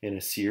in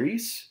a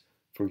series.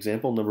 For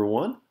example, number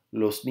 1,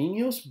 los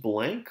niños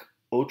blank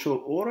 8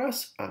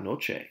 horas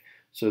anoche.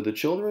 So the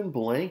children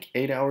blank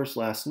 8 hours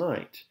last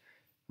night.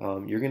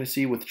 You're going to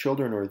see with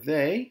children or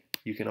they,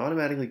 you can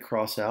automatically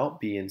cross out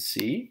B and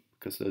C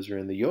because those are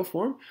in the yo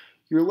form.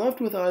 You're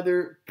left with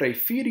either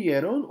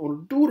prefirieron or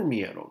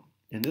durmieron.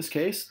 In this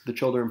case, the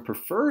children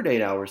preferred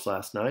 8 hours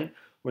last night,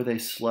 or they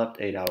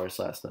slept 8 hours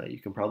last night. You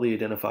can probably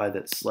identify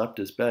that slept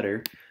is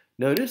better.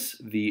 Notice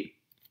the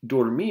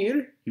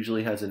dormir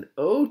usually has an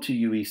O to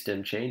UE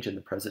stem change in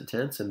the present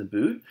tense in the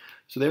boot.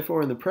 So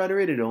therefore in the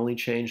preterite, it only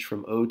changed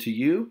from O to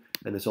U,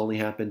 and this only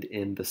happened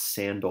in the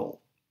sandal.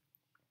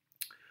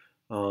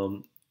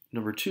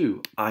 Number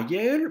 2,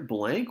 ayer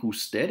blank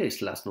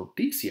ustedes las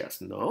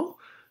noticias, no?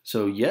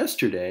 So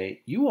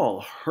yesterday, you all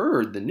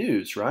heard the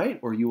news, right?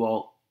 Or you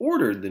all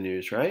ordered the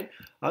news, right?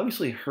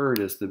 Obviously, heard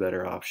is the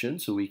better option,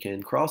 so we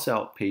can cross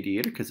out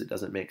pedir because it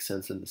doesn't make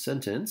sense in the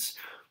sentence.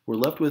 We're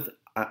left with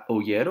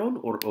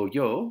oyeron or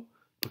oyó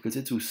because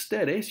it's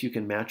ustedes. You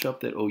can match up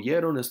that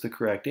oyeron is the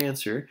correct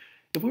answer.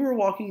 If we were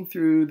walking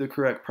through the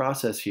correct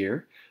process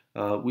here,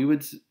 we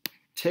would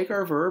take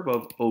our verb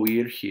of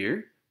oír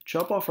here,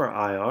 chop off our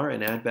IR,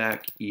 and add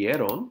back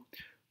oyeron.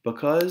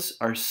 Because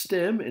our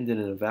stem ended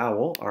in a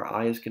vowel, our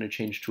I is going to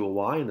change to a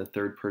Y in the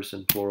third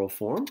person plural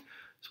form.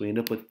 So we end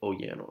up with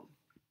oyeron.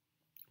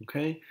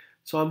 Okay,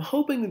 so I'm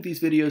hoping that these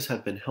videos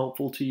have been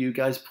helpful to you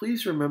guys.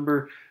 Please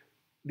remember,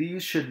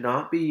 these should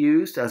not be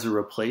used as a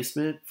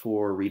replacement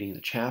for reading the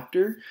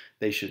chapter.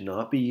 They should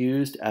not be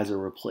used as a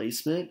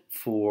replacement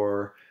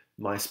for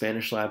my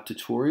Spanish Lab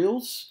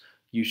tutorials.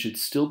 You should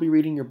still be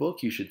reading your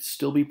book. You should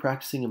still be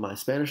practicing in my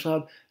Spanish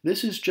Lab.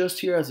 This is just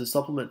here as a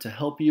supplement to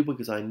help you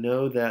because I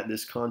know that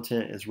this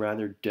content is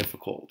rather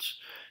difficult.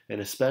 And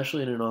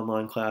especially in an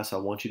online class, I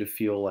want you to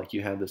feel like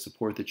you have the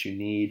support that you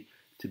need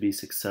to be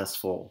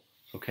successful.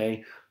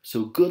 Okay?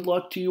 So good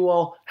luck to you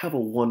all. Have a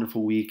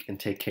wonderful week and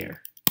take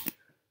care.